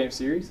a 5-game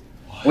series.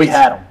 We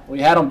had them. We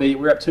had them beat.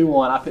 We were up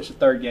 2-1. I pitched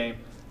the 3rd game.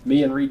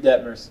 Me and Reed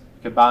Detmers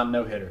combined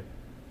no-hitter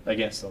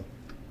against them.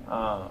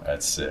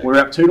 That's sick. We were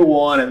up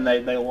 2-1, and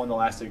they won the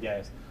last 2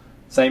 games.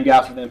 Same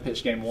guy for them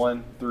pitched game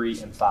 1,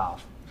 3, and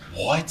 5.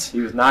 What?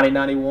 He was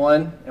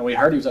 90-91, and we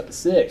heard he was up to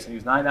 6, and he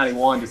was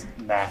 90-91, just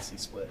a nasty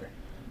splitter.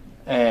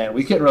 And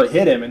we couldn't really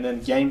hit him. And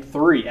then game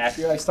 3,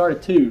 after they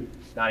started 2,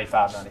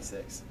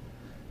 95-96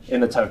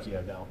 in the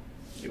Tokyo Dome.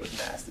 It was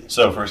nasty.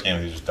 So first game,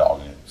 he was just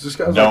dogging it. This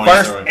guy's No,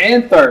 First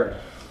and 3rd.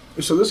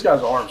 So this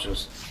guy's arm's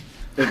just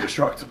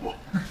indestructible.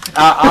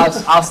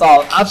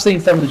 I've seen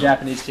some of the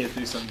Japanese kids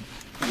do some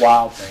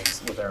wild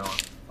things with their arm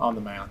on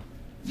the mound.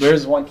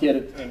 There's one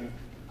kid in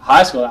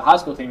high school, that high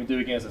school team would do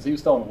against us. He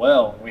was throwing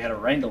well. We had a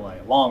rain delay,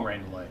 a long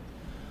rain delay.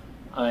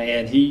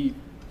 And he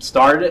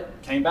started it,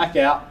 came back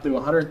out, threw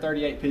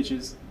 138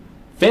 pitches,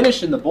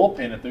 finished in the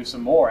bullpen and threw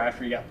some more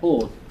after he got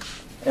pulled.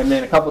 And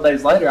then a couple of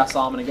days later, I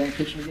saw him in a game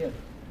pitching again.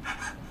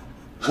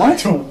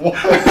 What?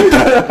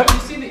 Have you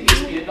seen the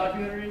ESPN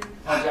documentary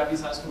on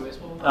Japanese high school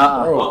baseball?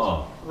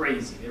 Uh-uh.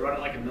 Crazy. They run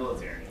it like a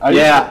military.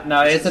 Yeah,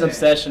 no, it's an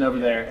obsession over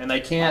there, and they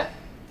can't.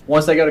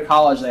 Once they go to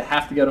college, they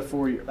have to go to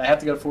 4 years. They have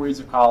to go to 4 years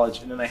of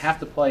college, and then they have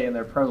to play in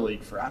their pro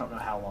league for I don't know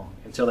how long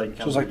until they can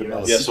come So it's to like the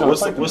the US. Yeah. It's So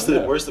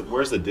not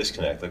where's the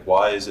disconnect? Like,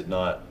 why is it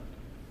not?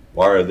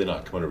 Why are they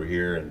not coming over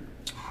here? And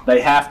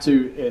They have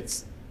to.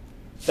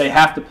 They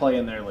have to play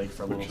in their league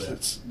for a little Because bit.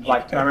 it's-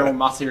 Like I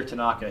remember Masahiro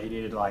Tanaka, he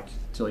needed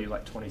till he was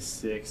like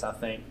 26, I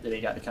think. Then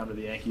he got to come to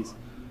the Yankees.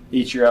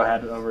 Ichiro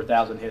had over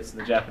 1,000 hits in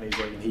the Japanese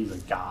league, and he's a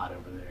god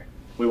over there.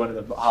 We went to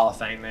the Hall of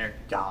Fame there,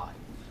 god.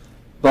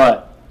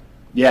 But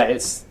yeah,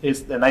 it's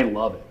and they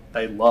love it.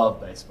 They love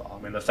baseball.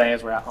 I mean, the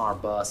fans were out on our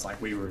bus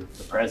like we were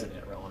the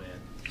president rolling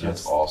in.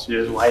 That's awesome.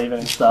 Just waving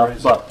and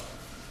stuff. But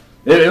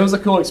it was a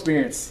cool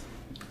experience,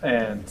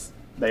 and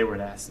they were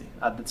nasty.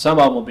 Some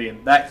of them will be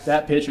in that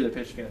pitcher that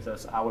pitched against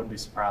us. I wouldn't be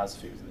surprised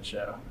if he was in the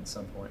show at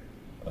some point.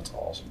 that's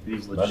awesome.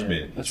 He's Imagine legit.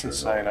 being- That's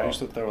insane. I used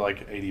to throw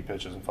like 80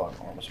 pitches and felt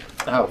like arm was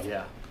Oh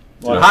yeah.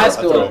 Dude, Well, in I high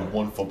throw school,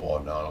 one football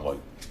now, and I'm like,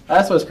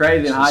 that's what's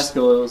crazy. In high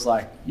school, it was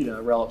like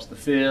roll up to the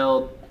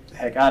field.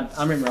 Heck, I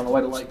remember on the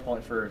way to Lake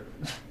Point for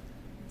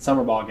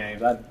summer ball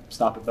games, I'd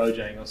stop at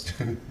Bojangles,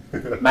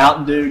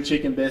 Mountain Dew,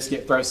 chicken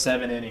biscuit, throw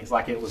 7 innings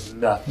like it was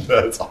nothing.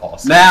 that's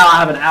awesome. Now I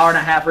have an hour and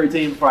a half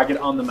routine before I get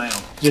on the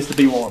mound just to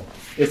be warm.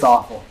 It's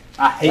awful.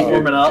 I hate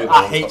warming up.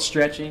 I hate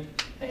stretching,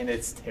 and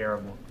it's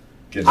terrible.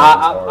 Getting on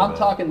is hard, I'm man.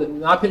 talking.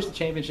 When I pitched the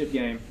championship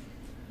game,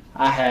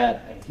 I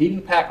had a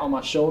heating pack on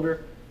my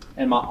shoulder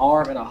and my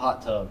arm in a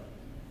hot tub.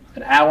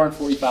 An hour and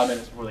 45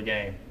 minutes before the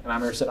game, and I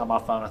remember sitting on my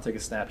phone. I took a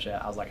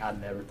Snapchat. I was like, I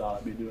never thought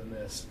I'd be doing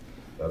this.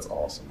 That's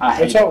awesome. I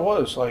hate That's how it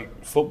was.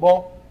 Like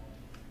football,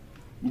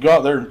 you go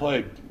out there and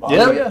play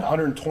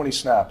 120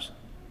 snaps.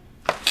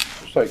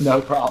 It's like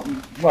no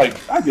problem. Like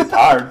I get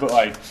tired, but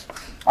like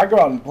I go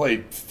out and play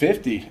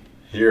 50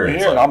 Here,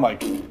 it's and like- I'm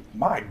like,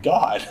 my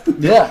God.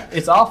 Yeah,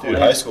 it's awful. Dude,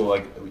 man. high school,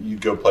 like,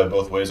 you'd go play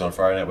both ways on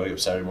Friday night, wake up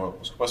Saturday morning,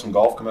 let's play some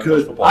golf, come back and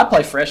play football. I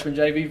played freshman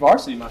JV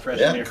varsity my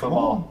freshman Yeah, year come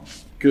football.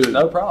 Good.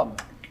 No problem.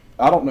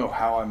 I don't know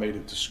how I made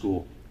it to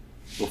school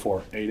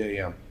before 8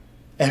 a.m.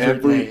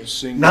 Every day.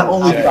 single Not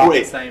only day. thought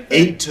wait, the same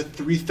thing. 8 to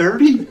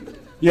 3:30?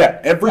 Yeah,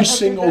 every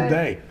single day.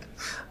 day.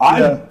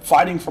 I'm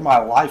fighting for my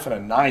life in a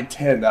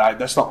 9-10.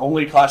 That's the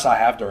only class I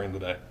have during the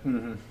day.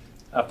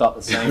 I thought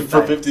the same For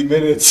thing. 50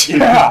 minutes. I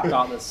Yeah.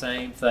 thought the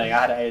same thing. I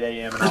had an 8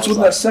 a.m. and I That's was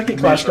when that like, second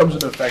class comes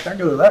into effect. I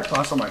go to that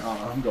class, I'm like,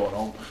 oh, I'm going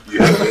home. You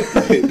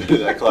haven't been to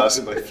that class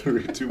in like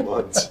 2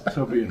 months.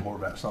 He'll be in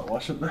Horvat's not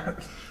watching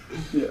that.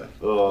 Yeah.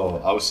 Oh,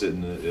 I was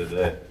sitting the other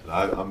day.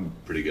 I'm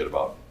pretty good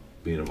about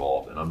being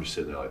involved, and I'm just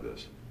sitting there like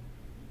this.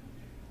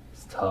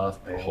 It's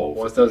tough, man. Whole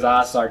Once 50 those eyes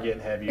minutes. start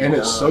getting heavy, And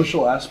you're it's done.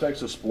 social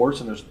aspects of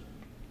sports, and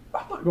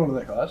I'm not going to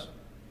that class.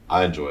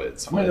 I enjoy it.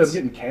 It's I might end up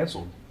getting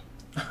canceled.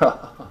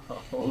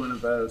 One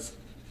of those.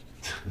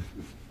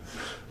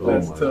 Oh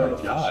That's my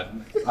tough.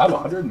 God, I'm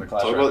 100 in the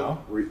class Talk right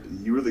about, were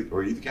you the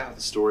guy with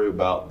the story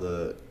about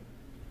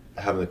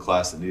having the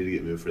class that needed to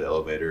get moved for the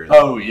elevator? now.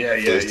 Oh yeah,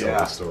 Please tell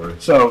the story.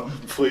 So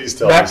Please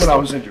tell back the when I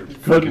story. was injured,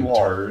 couldn't Fucking walk.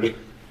 turd.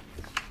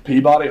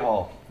 Peabody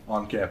Hall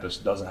on campus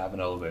doesn't have an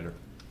elevator.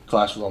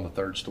 Class was on the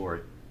 3rd story.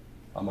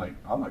 I'm like,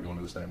 I'm not going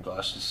to this damn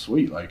class. It's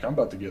sweet. Like, I'm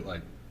about to get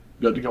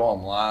good to go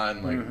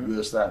online,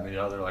 this, that, and the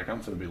other. Like,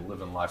 I'm going to be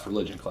living life.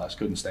 Religion class,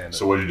 couldn't stand it.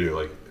 So what did you do?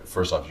 Like,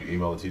 first off, you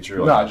email the teacher?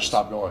 No, I just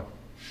stopped going.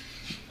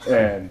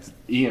 And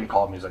Ian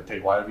called me. He's like,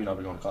 Tate, why have you not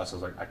been going to class? I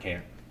was like, I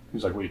can't. He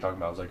was like, what are you talking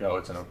about? I was like, oh,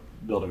 it's in a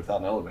building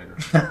without an elevator.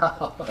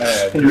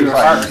 And he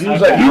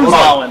was like,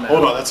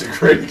 Hold on, that's a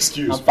great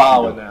excuse. I'm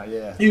following now,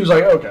 yeah. he was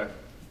like, okay.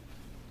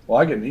 Well,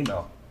 I get an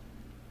email.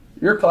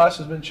 Your class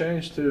has been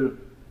changed to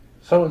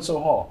so-and-so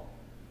hall.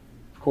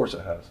 Of course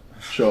it has.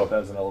 Show up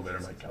as an elevator.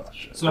 I'm like, gosh.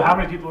 Shit. So how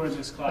many people are in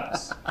this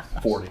class?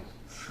 40.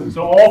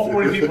 So all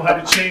 40 people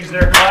had to change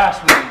their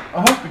classroom.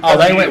 Oh,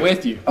 they went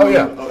with you. Oh,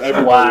 yeah. Oh,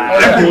 everybody. Wow.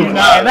 Yeah. You know,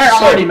 and they're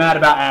already mad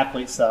about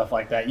athlete stuff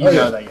like that. You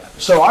know they got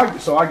it. So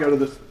I go to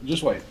this.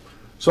 Just wait.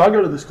 So I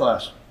go to this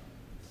class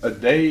a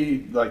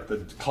day, like the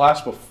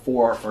class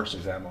before our first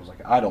exam. I was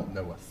like, I don't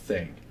know a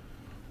thing.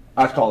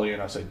 I called Ian.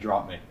 I said,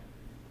 drop me.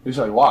 He's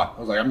like, why? I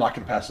was like, I'm not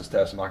going to pass this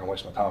test. I'm not going to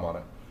waste my time on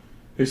it.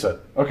 He said,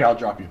 okay, I'll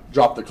drop you.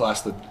 Drop the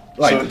class. So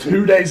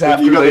 2 days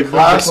after you got they the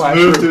class moved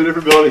moved to a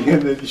different building,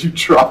 and then you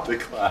dropped the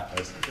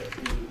class.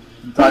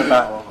 Talk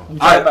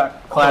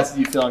about classes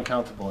you feel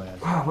uncomfortable in.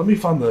 Let me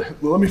find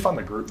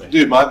the group name.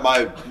 Dude,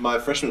 my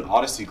freshman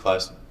Odyssey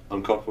class,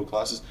 uncomfortable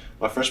classes.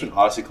 My freshman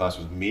Odyssey class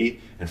was me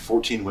and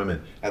 14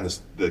 women, and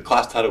the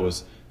class title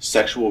was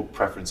Sexual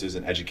Preferences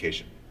in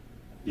Education.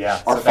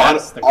 Yeah, Our so final-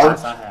 that's the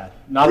class I had.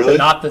 Really?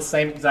 Not the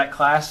same exact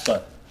class,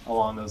 but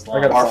along those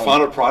lines. Our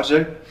final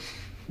project,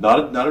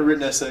 not a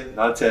written essay,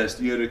 not a test.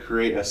 You had to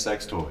create a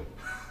sex toy,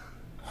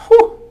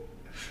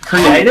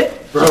 Create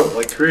it? bro.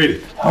 Like create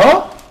it.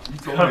 Huh? You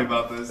told me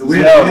about this.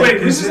 Wait,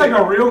 this is like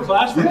a real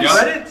class for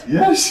Reddit?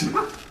 Yes.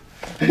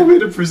 And we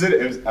had to present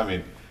it. It was, I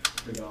mean,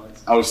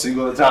 I was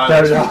single at the time.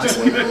 Part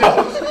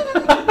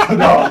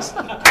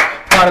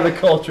of the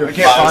culture. I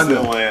can't find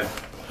the land.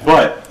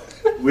 But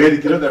we had to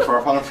get up there for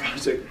our final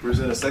project,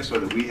 present a sex toy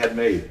that we had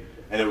made,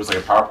 and it was like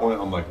a PowerPoint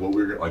on like what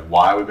we were like,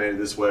 why we made it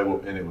this way,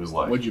 and it was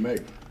like What'd you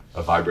make?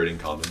 a vibrating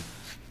condom.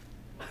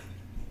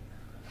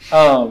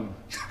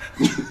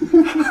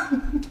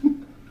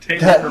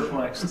 Tate's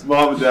perplexed.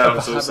 Mom and Dad,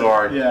 I'm so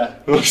sorry. Yeah.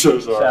 I'm so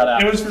sorry. Shout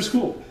out. It was for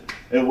school.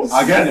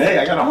 I got an A.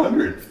 I got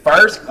 100.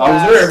 First class. I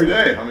was there every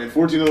day. I mean,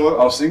 14 of them.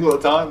 I was single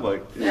at the time.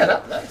 Like,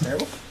 Yeah, that's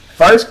terrible.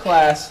 First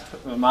class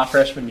of my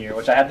freshman year,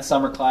 which I had the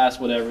summer class,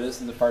 whatever.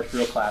 This is the first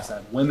real class I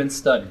had. Women's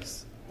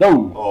studies.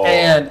 No. oh,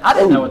 And I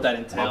didn't know what that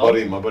my entailed.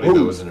 buddy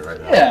knows in it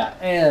right now. Yeah,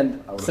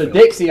 and so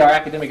Dixie, our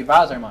academic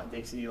advisor, I'm like,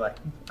 Dixie, like,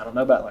 I don't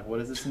know about, like, what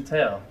does this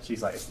entail?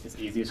 She's like, it's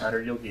the easiest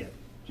 100 you'll get.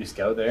 Just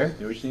go there,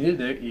 do what you need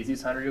to do,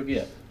 easiest 100 you'll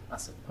get. I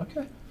said,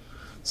 okay.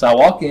 So I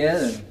walk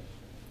in,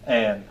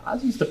 and I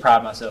used to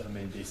pride myself in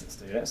being a decent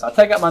student. So I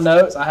take out my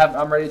notes.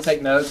 I'm ready to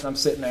take notes, and I'm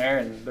sitting there,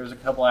 and there's a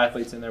couple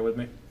athletes in there with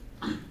me.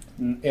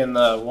 And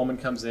the woman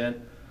comes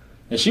in,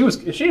 and she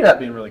ended up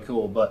being really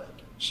cool, but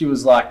she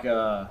was like,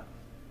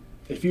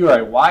 if you are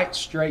a white,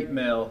 straight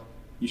male,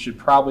 you should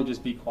probably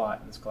just be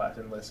quiet in this class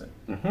and listen.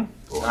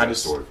 Well, I got a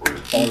story for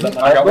you.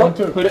 I got one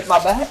too. Put it in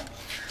my back.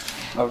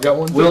 I've got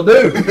one. Will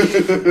do.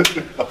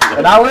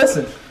 And I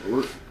listen.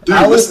 Dude,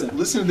 I listen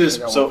to this. I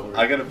got one So for you.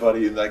 I got a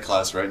buddy in that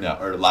class right now,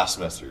 or last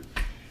semester,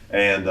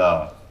 and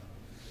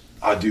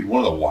dude,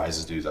 one of the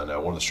wisest dudes I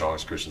know, one of the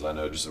strongest Christians I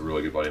know, just a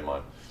really good buddy of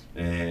mine,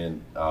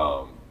 and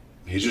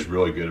he's just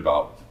really good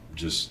about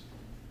just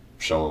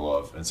showing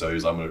love. And so he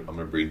was, I'm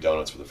gonna bring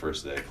donuts for the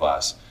first day of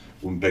class.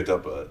 We picked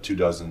up 2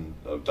 dozen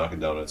of Dunkin'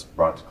 Donuts,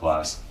 brought it to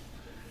class,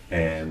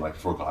 and like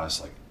before class,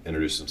 like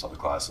introduced himself to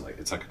class, and like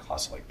it's like a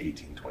class of like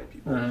 18, 20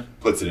 people,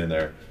 puts it in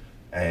there,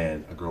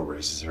 and a girl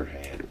raises her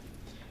hand.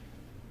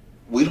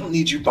 We don't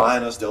need you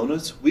buying us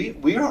donuts.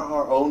 We are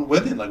our own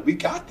women. Like, we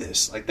got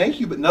this. Like, thank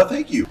you, but no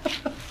thank you.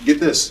 Get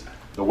this.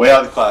 The way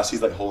out of the class,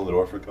 he's like holding the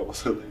door for a couple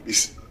of the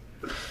ladies.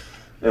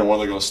 And one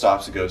of the girls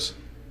stops and goes,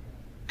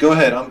 go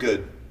ahead, I'm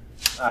good.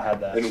 I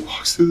had that. And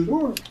walks through the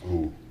door. Ooh.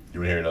 You want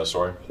to hear another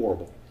story?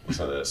 Horrible.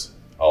 Listen to this.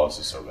 Oh, this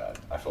is so bad.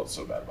 I felt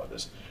so bad about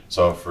this.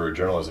 So for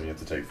journalism, you have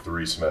to take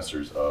 3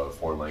 semesters of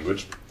foreign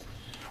language.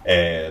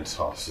 And,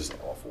 this is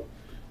awful.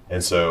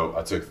 And so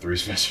I took 3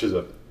 semesters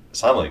of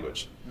sign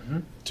language.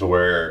 To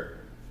where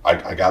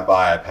I got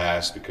by, I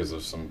passed because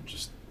of some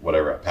just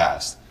whatever I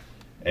passed.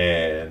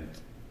 And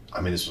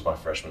I mean, this was my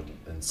freshman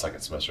and second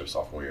semester of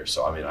sophomore year.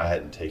 So I mean, I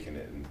hadn't taken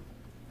it in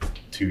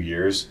 2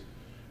 years.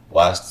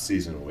 Last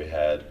season we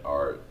had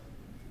our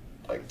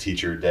like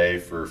teacher day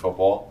for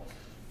football.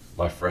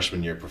 My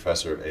freshman year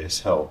professor of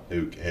ASL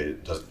who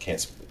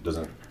can't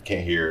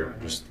hear,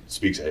 just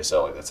speaks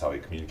ASL, like that's how he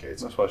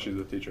communicates. That's why she's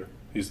the teacher.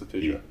 He's the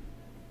teacher.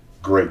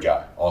 Great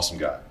guy, awesome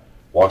guy.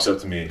 Walks up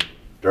to me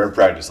during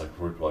practice, like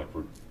we're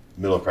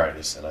middle of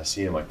practice, and I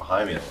see him like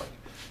behind me, and I'm like,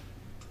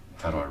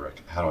 how do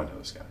I know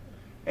this guy?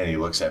 And he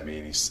looks at me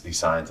and he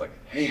signs like,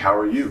 hey, how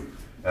are you?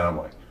 And I'm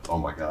like, oh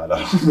my God, I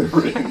don't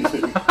remember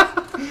anything.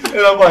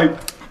 And I'm like,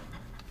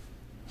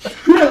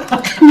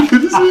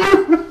 good to see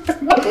you.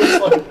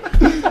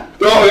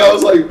 I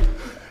was like,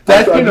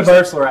 That's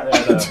universal right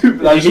there, though.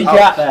 Dude, like, he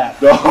got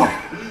that. No,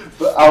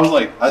 but I was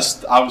like,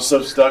 I was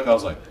so stuck. I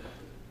was like,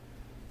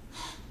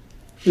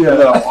 Yeah. And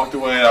then I walked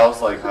away and I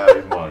was like,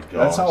 oh my gosh.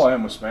 That's how I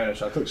am with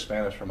Spanish. I took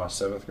Spanish from my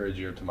 7th grade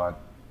year to my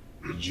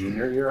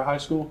junior year of high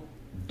school.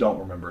 Don't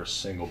remember a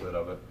single bit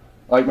of it.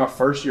 Like my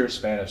first year of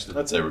Spanish.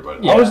 That's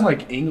everybody. I was in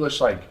like English,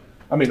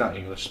 not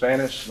English,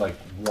 Spanish, like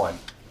 1.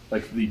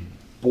 Like the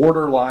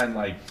borderline,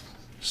 like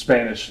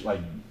Spanish, like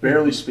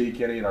barely speak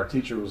any. And our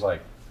teacher was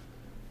like,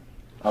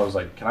 I was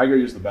like, can I go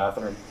use the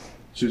bathroom?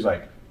 She was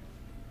like,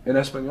 en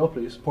español,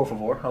 please, por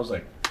favor. I was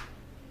like,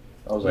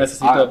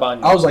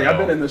 I've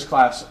been in this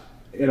class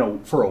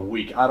for a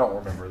week. I don't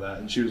remember that.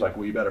 And she was like,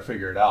 well, you better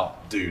figure it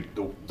out. Dude,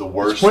 the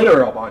worst. Puerto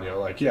El Baño.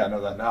 Like, yeah, I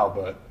know that now,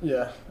 but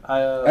Yeah.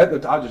 I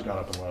just got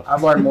up and left.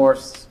 I've learned more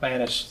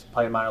Spanish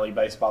playing minor league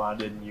baseball than I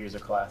did in years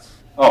of class.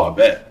 Oh, I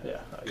bet. Yeah.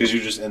 Because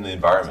you're just in the That's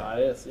environment. how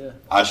it is, yeah.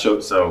 I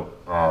showed,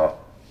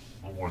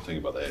 one more thing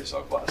about the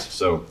ASL class.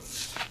 So,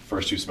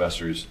 first 2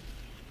 semesters,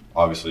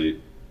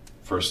 obviously,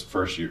 first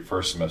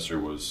semester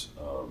was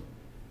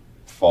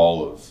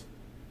fall of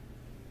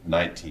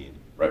 19,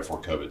 right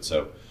before COVID.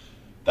 So,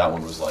 that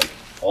one was like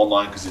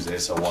online because it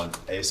was ASL 1.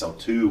 ASL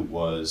 2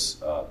 was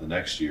the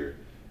next year,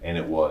 and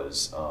it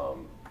was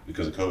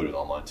because of COVID, it was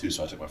online too.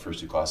 So, I took my first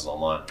 2 classes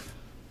online.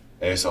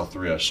 ASL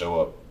 3, I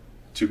show up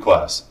to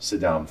class, sit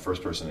down,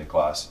 first person in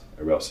class,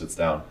 everybody else sits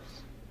down,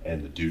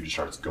 and the dude just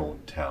starts going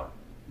to town.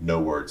 No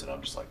words, and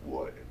I'm just like,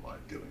 what am I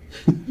doing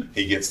here?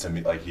 He gets to me,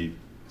 like, he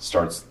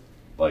starts,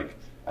 like,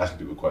 asking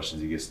people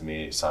questions. He gets to me,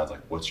 and he signs, like,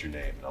 what's your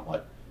name? And I'm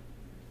like,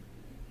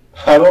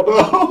 I don't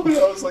know. And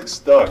I was, like,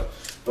 stuck.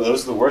 But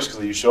those are the worst,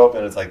 because you show up,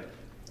 and it's like,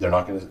 they're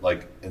not going to,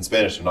 like, in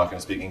Spanish, they're not going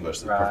to speak English.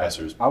 The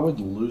professors. I would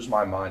lose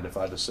my mind if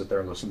I had to sit there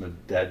and listen to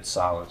dead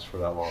silence for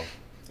that long.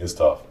 It's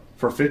tough.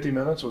 For 50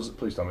 minutes?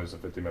 Please tell me it was a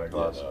 50-minute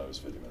class. Yeah, no, it was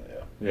 50 minutes,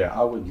 yeah. Yeah,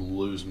 I would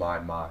lose my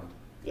mind.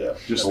 Yeah.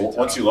 Just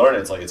once you learn it,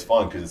 it's like, it's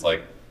fun, because it's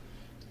like,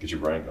 get your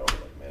brain going.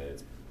 Like, man,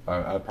 it's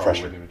I probably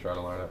pressure. wouldn't even try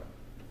to learn it.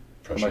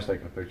 pressure. Somebody's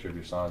taking a picture of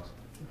your signs.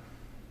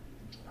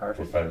 We're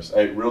famous.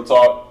 Hey, real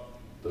talk.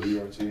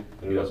 WRT.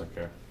 He doesn't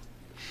care.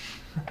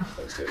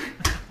 Thanks, Dave.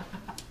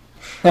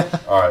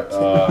 All right.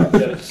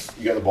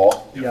 You got the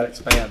ball? You got to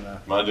expand, though.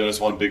 Mind doing us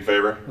one big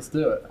favor? Let's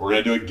do it. We're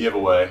going to do a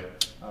giveaway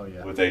Oh,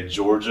 yeah. with a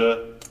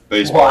Georgia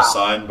baseball Wow.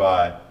 signed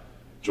by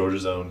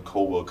Georgia's own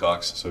Cole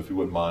Wilcox. So if you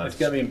wouldn't mind. It's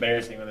going to be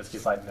embarrassing when this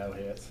gets like no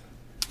hits.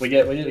 We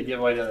did a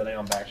giveaway the other day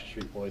on Backstreet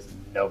Street Boys,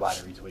 and nobody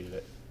retweeted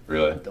it.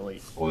 Really?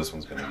 Delete. Well, this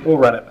one's going to be. We'll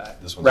run it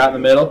back. This one's Right in the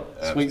middle.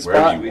 Sweet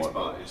wherever spot. you Sweet want.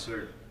 spot, yes,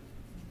 sir.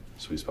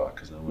 Sweet spot.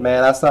 Cause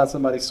Man, I saw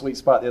somebody's sweet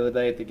spot the other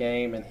day at the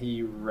game, and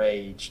he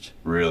raged.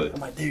 Really? I'm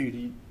like, dude,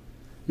 you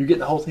getting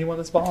the whole team on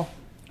this ball?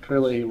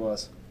 Clearly he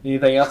was.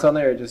 Anything else on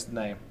there, or just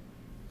name?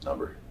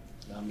 Number.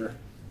 Number.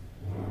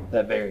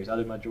 That varies. I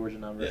do my Georgia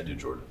number. Yeah, do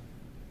Georgia.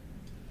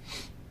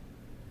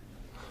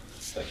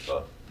 Thanks,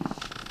 bud.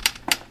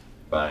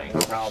 Bang. No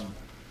problem.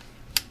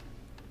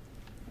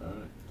 All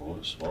right,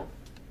 boys. Well,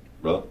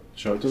 brother,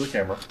 Show it to the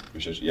camera.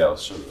 appreciate you. Yeah,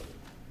 let's show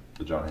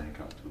the John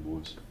Hancock to the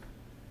boys.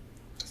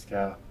 Let's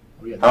go.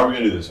 How are we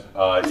going to do this?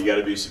 You got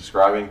to be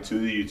subscribing to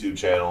the YouTube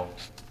channel.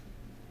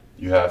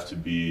 You have to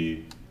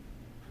be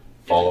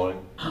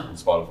following on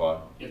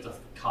Spotify. You have to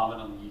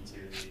comment on the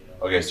YouTube video.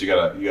 Okay, so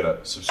you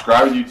gotta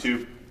subscribe to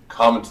YouTube,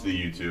 comment to the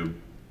YouTube,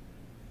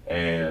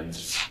 and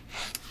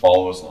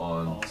follow us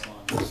on Also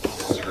on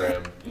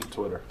Instagram,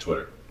 Twitter.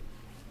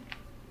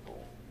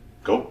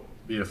 Cool.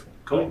 Beautiful.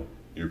 Cool.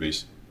 You're a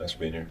beast. Thanks for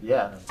being here.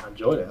 Yeah, I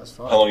enjoyed it. That was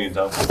fun. How long are you in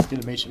town?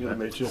 Good to meet you. Good to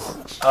Man. meet you.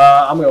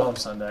 I'm gonna go home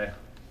Sunday.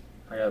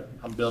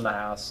 I'm building a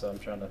house, so I'm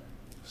trying to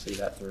see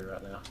that through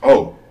right now.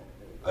 Oh,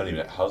 I don't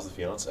even. How's the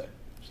fiance?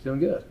 She's doing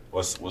good.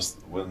 When's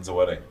the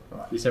wedding?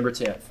 December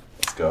 10th.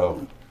 Let's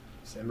go.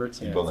 December You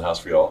 10th. building a house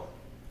for y'all?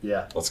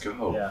 Yeah. Let's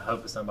go. Yeah. I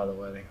hope it's done by the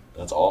wedding.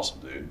 That's awesome,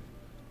 dude.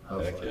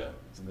 Hopefully. Heck yeah.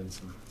 There's been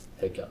some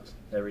hiccups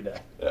every day.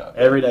 Yeah.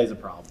 Every day's a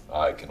problem.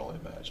 I can only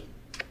imagine.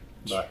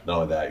 But Not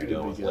only that, you're It'd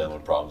dealing be with good.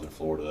 landlord problems in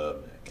Florida.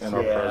 And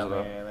our yeah, president.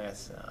 man,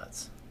 that's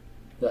nuts.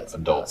 That's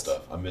Adult nuts.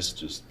 stuff. I miss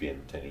just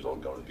being 10 years old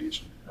and going to the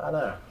beach. I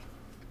know.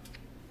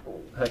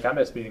 Heck, I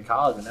miss being in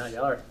college, and now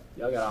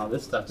y'all got all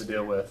this stuff to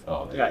deal with.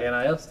 Oh, I got dude.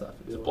 NIL stuff to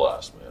It's a deal with.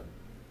 blast, man.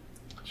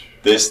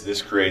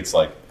 This creates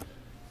like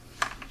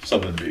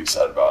something to be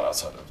excited about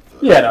outside of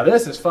the Yeah, no,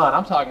 this is fun.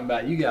 I'm talking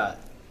about you got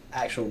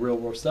actual real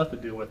world stuff to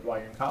deal with while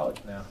you're in college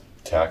now.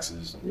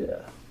 taxes and Yeah.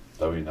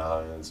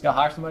 W-9s. Y'all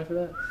hire somebody for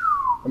that?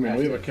 I mean,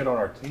 we have a kid on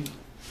our team.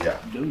 Yeah.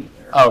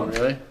 Oh,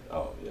 really?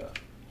 Oh, yeah.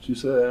 Did you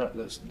say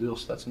that deal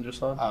Stetson just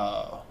signed?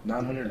 Oh.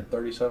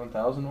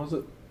 937,000 was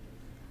it?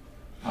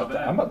 Not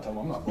bad. I'm not telling.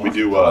 I'm not. We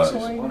do.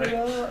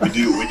 We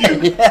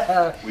do.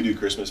 Yeah. We do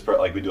Christmas.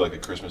 Like we do like a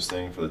Christmas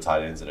thing for the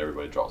tight ends, and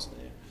everybody draws a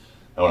name.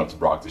 I went up to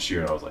Brock this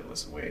year, and I was like,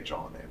 "Listen, we ain't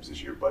drawing names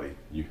this year, buddy.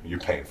 You're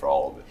paying for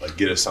all of it. Like,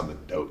 get us something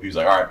dope." He was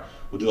like, "All right,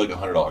 we'll do like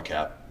 $100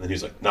 cap." And then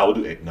he's like, "No, we'll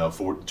do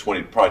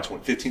 $20, probably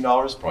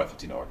 $15, probably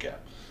 $15 cap."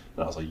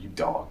 And I was like, "You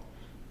dog."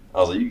 I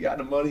was like, you got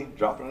the money?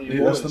 Drop it on your Dude,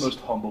 boys. that's the most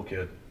humble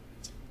kid.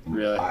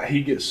 Really?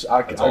 He gets.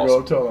 I That's go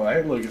awesome. up to him like,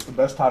 hey, look, it's the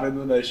best tight end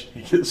in the nation.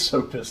 He gets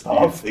so pissed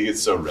off. He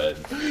gets so red.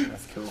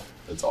 That's cool.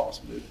 That's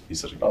awesome, dude. He's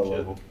such a I good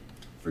love kid. him.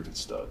 Freaking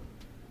stud.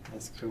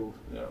 That's cool.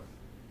 Yeah.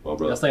 Well, Y'all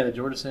brother. staying at the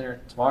Georgia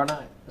Center tomorrow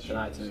night. That's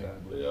tonight too.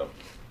 Yeah. A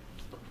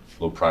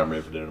little prime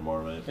rib for dinner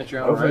tomorrow, mate. Get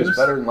your own Hopefully, it's roast?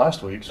 better than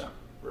last week's. Yeah.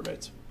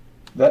 Roommates.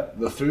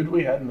 The food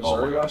we had in Oh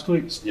Missouri my God. last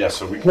week, Yeah,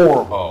 so we.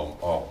 Horrible.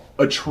 Oh.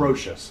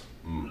 atrocious.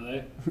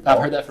 Really? I've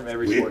heard that from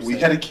every We sports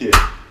had a kid.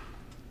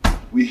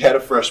 We had a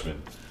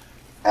freshman.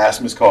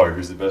 Ask Miss Collier,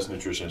 who's the best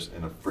nutritionist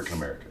in freaking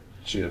America.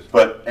 She is.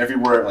 But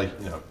everywhere, like,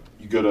 you know,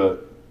 you go to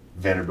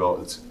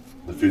Vanderbilt,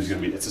 the food's gonna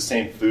be, it's the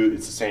same food,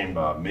 it's the same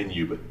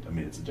menu, but I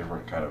mean, it's a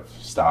different kind of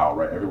style,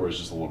 right? Everywhere's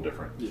just a little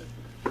different. Yeah.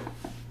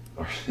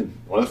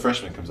 One of the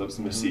freshmen comes up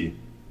to Miss C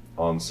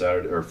on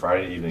Saturday or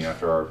Friday evening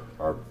after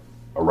our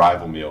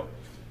arrival meal,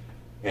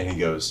 and he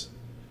goes,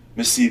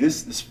 Miss C,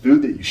 this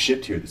food that you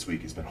shipped here this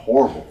week has been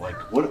horrible. Like,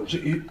 what?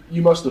 You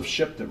must have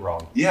shipped it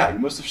wrong. Yeah, you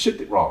must have shipped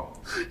it wrong.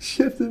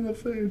 Shipped in the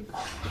food.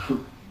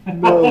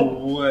 No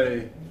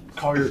way.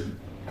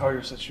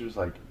 Collier said she was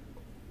like,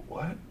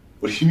 what?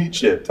 What do you mean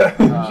shipped? She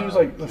was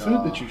like, the food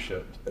God. that you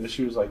shipped. And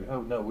she was like,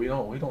 oh no, we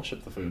don't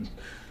ship the food.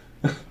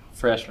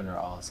 Freshmen are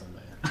awesome,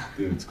 man.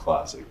 Dude, it's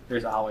classic.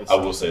 There's always. I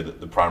will say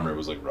that the prime rib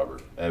was like rubber.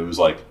 And it was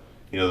like,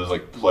 you know, those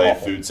like play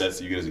Awful. food sets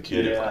that you get as a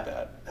kid. It was Yeah. like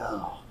that.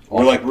 Oh.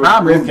 We're like,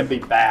 Prime rib can be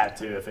bad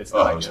too if it's Oh,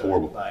 not it was good.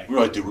 horrible. Like, We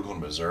were like, dude, we're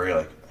going to Missouri.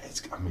 Like,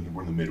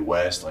 we're in the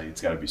Midwest. Like, it's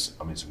got to be, some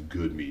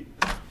good meat.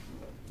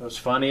 what's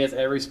funny is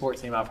every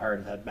sports team I've heard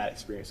has had bad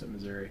experience at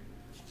Missouri.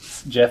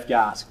 Jeff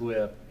Guy,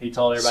 Squibb, he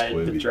told everybody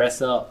to Squibby. dress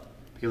up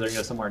because they're going to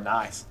go somewhere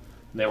nice.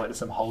 And they went to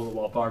some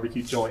hole-in-the-wall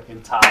barbecue joint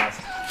in ties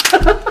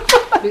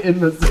in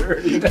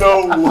Missouri.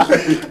 No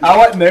way. I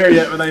wasn't there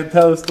yet, but they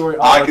tell the story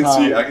all I the can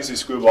time. see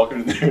Squib walking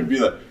in there and be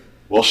like,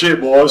 well,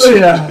 shit, boys.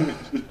 Yeah.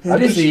 I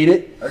Just eat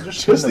it. I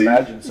just Just couldn't eat.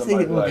 imagine Just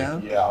somebody eat it, like, look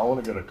out. yeah, I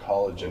want to go to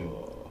college in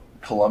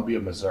Columbia,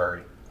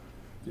 Missouri.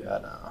 Yeah,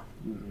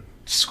 no.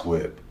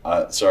 Squib.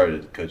 Sorry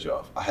to cut you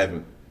off.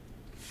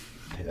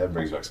 That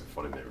brings back some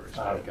funny memories.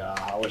 Oh God,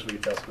 I wish we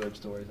could tell Squibb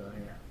stories on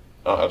here.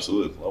 Oh,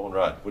 absolutely. Love and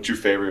ride. What's your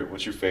favorite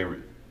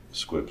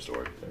Squib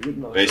story?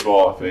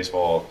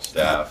 Baseball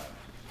staff.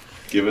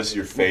 Give us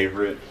your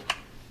favorite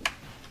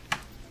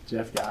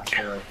Jeff Guy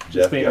story. Jeff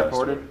Just being Guy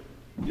recorded.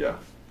 story. Yeah.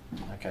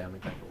 Okay, let me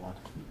think of one.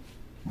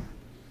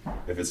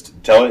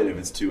 Tell it. If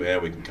it's too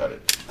bad, we can cut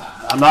it.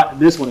 I'm not.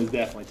 This one is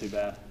definitely too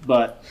bad,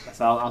 but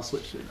so I'll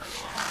switch to it.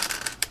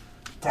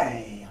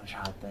 Dang, I'm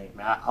trying to think,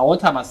 man. One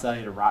time I said I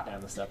need to write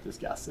down the stuff this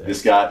guy said.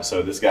 This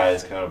guy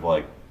is kind of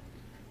like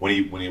when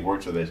he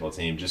worked for the baseball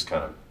team, just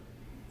kind of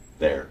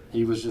there.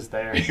 He was just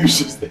there. He was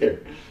just there.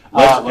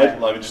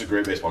 Okay. Just a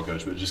great baseball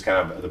coach, but just kind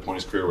of at the point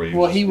of his career where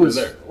Well, he was.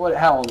 there. What?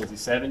 How old was he?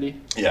 70.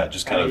 Yeah,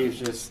 just kind He of. was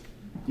just,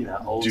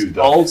 old, Dude,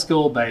 old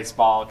school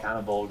baseball, kind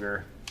of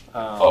vulgar.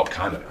 Oh,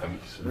 kind of. I mean,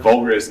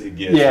 vulgar as it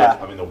gets. Yeah.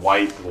 I mean, the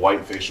white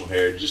facial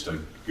hair, just a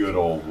good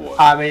old boy.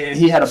 I mean, and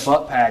he had a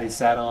butt pad he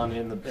sat on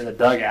in the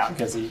dugout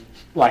because he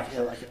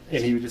and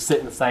he would just sit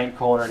in the same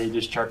corner and he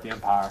just chirped the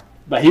umpire.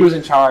 But he was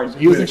in charge.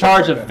 He was in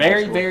charge of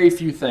very, very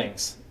few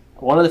things.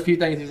 One of the few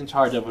things he was in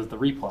charge of was the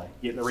replay,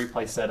 getting the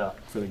replay set up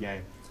for the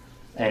game.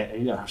 And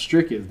you know how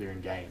strict is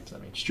during games. I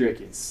mean, strict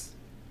is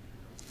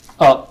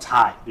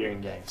uptight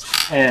during games.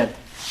 And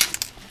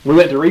we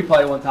went to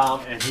replay one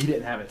time and he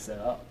didn't have it set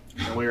up,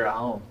 and we were at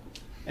home,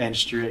 and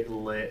Strick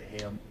lit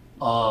him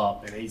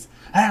up, and he's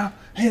I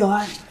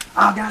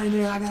got in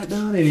there, I got it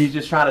done, and he's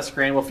just trying to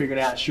scramble,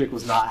 figuring out Strick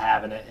was not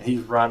having it, and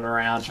he's running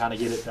around trying to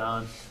get it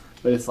done.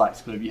 But it's like,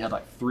 Squibb, you had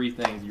like 3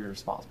 things you were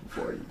responsible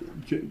for, you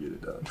couldn't get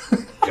it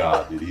done.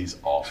 God, dude, he's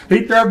awesome.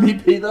 He'd throw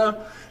BP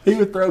though. He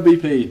would throw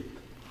BP,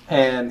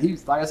 and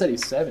he's like I said,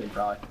 he's 70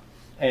 probably.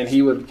 And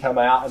he would come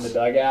out in the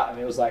dugout, and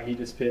it was like he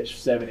just pitched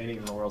 7 innings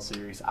in the World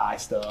Series,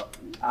 iced up,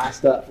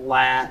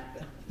 lat,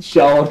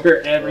 shoulder,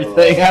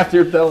 everything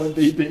after throwing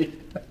BP.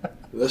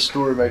 This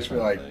story makes me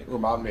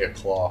remind me of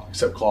Claw,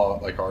 except Claw,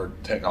 like our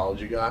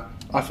technology guy.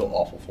 I feel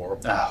awful for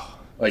him. Oh,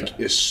 Like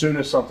as soon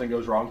as something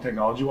goes wrong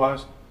technology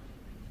wise,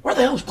 where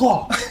the hell's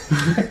Claw?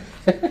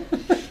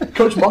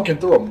 Coach Monken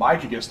threw a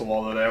mic against the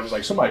wall today. I was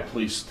like, somebody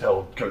please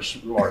tell Coach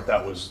Art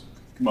that was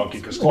Monkey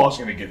because Claw's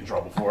gonna get in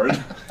trouble for it.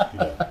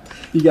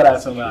 you gotta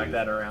have something like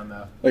that around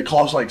though. Like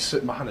Claw's like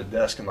sitting behind a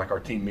desk in like our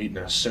team meeting,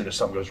 and as soon as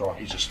something goes wrong,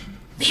 he's just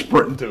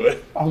sprinting to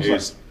it. I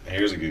was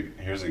Here's a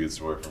good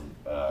story from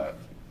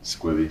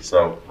Squibby.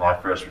 So my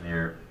freshman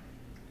year,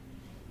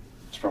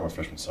 it's probably my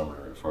freshman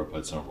summer before I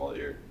played summer ball that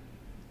year.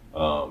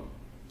 I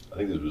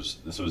think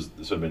this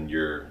would have been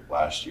your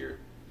last year.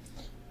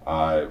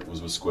 I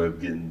was with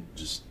Squibb getting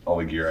just all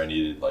the gear I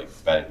needed, like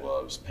batting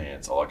gloves,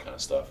 pants, all that kind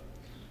of stuff.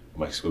 I'm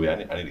like, Squibby,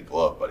 I need a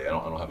glove, buddy. I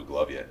don't have a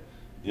glove yet.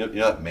 You know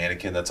that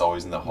mannequin that's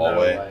always in the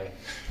hallway? No way.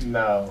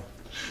 No.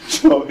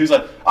 So he's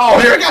like, oh,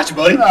 here, I got you,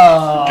 buddy.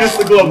 Oh, Gets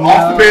the glove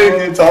off the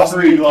mannequin and tosses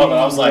me the glove. And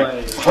I was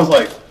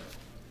like,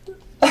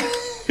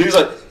 he was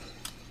like,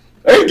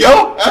 there you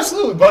go.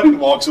 Absolutely, buddy. And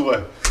walks away.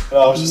 And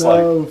I was just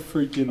no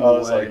freaking I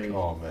was way. like,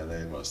 oh, man, they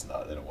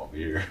don't want me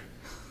here.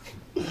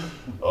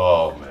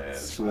 Oh man,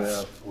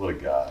 Swift. what a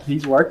guy.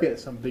 He's working at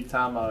some big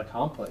time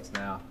complex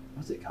now.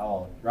 What's it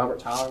called? Robert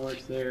Tyler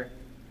works there.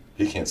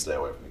 He can't stay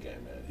away from the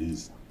game, man.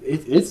 He's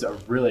It's a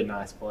really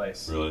nice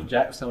place. Really?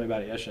 Jack was telling me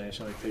about it yesterday. He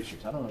showed me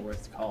pictures. I don't know what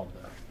it's called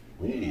though.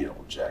 we need to get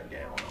old Jack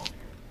Gallon on here.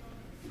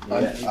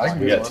 Yeah, I can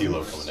We get got one.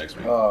 T-Lo coming next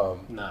week.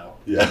 no.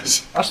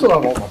 Yes. I still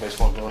have all my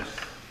baseball gloves.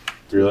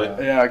 Really?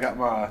 Yeah, I got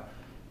my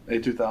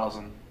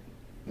A2000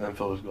 and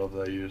Phillies glove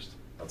that I used.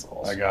 That's I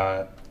awesome.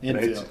 got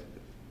Infield.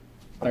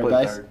 I Third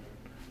played base?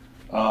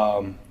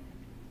 third.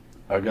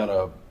 I got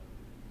a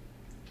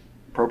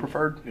Pro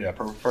Preferred. Yeah,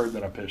 Pro Preferred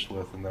that I pitched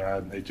with, and then I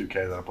had an A2K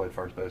that I played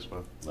first base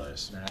with.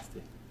 Nice.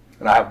 Nasty.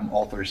 And I have them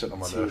all three sitting on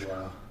my desk.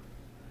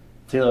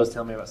 Tilo was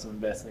telling me about some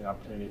investing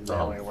opportunities that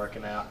Oh. we were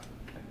working out.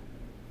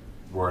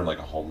 We're in like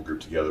a home group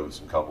together with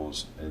some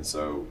couples, and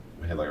so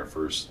we had like our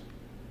first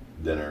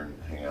dinner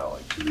and hang out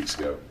like 2 weeks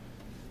ago.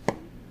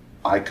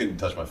 I couldn't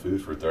touch my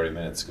food for 30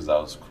 minutes because I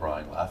was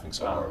crying, laughing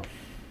so hard.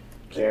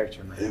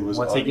 Character, man. It was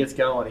Once he gets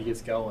going, he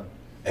gets going.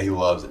 And he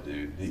loves it,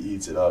 dude. He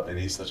eats it up, and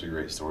he's such a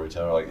great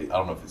storyteller. Like I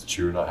don't know if it's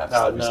true or not. Half the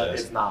No, stuff he no,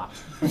 says. it's not.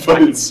 But I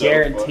can it's so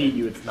guarantee funny.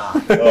 you it's not.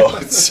 Oh,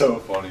 it's so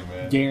funny,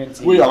 man.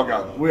 Guarantee. We you. all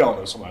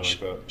know somebody like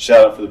that.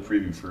 Shout out for the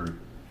preview for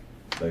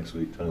next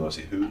week. Tony, let's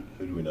see who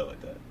do we know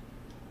like that?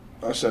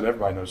 I said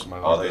everybody knows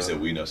somebody Oh, like they that. said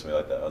we know somebody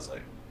like that. I was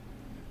like,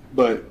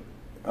 But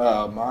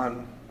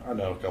mine, I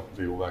know a couple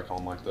people back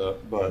home like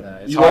that. But No,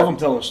 it's you hard. love them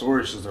telling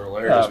stories because they're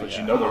hilarious, Oh, but yeah.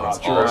 you know they're not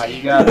It's true. Right,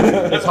 you got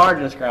it. It's hard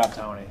to describe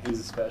Tony. He's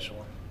a special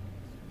one.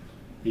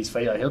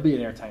 He'll be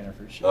an entertainer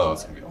for sure. Oh,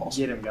 it's gonna be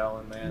awesome. Get him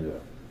going, man. yeah.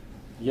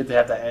 You get to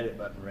have that edit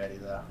button ready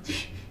though.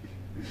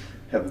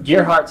 Have the-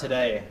 Gerhardt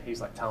today,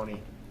 he's like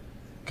Tony,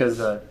 because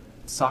the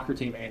soccer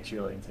team and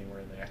cheerleading team were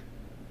in there,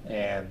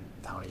 and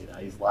Tony,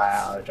 he's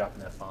loud,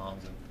 dropping F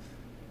bombs, and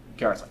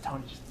Gerhardt's like,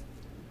 Tony, just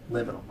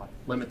limit them, like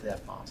limit the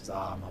F bombs. He's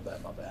like, my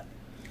bad.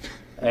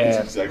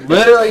 And exactly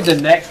literally the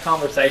next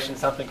conversation,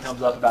 something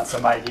comes up about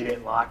somebody he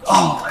didn't like.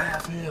 Oh,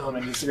 F him,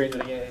 and he screams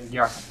it again, and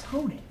Gerhardt's like,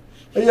 Tony.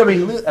 I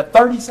mean,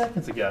 30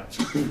 seconds ago.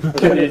 You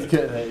couldn't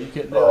do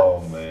it.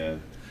 Oh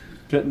man,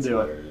 Couldn't that's do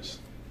it. hilarious.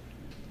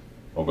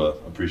 Well, brother,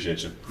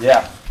 appreciate you.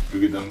 Yeah. Go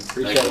get them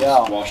Appreciate ankles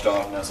y'all. washed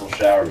off in that little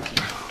shower.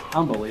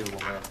 Unbelievable,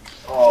 man.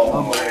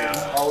 Oh man,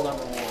 All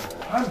number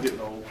one. I'm getting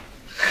old.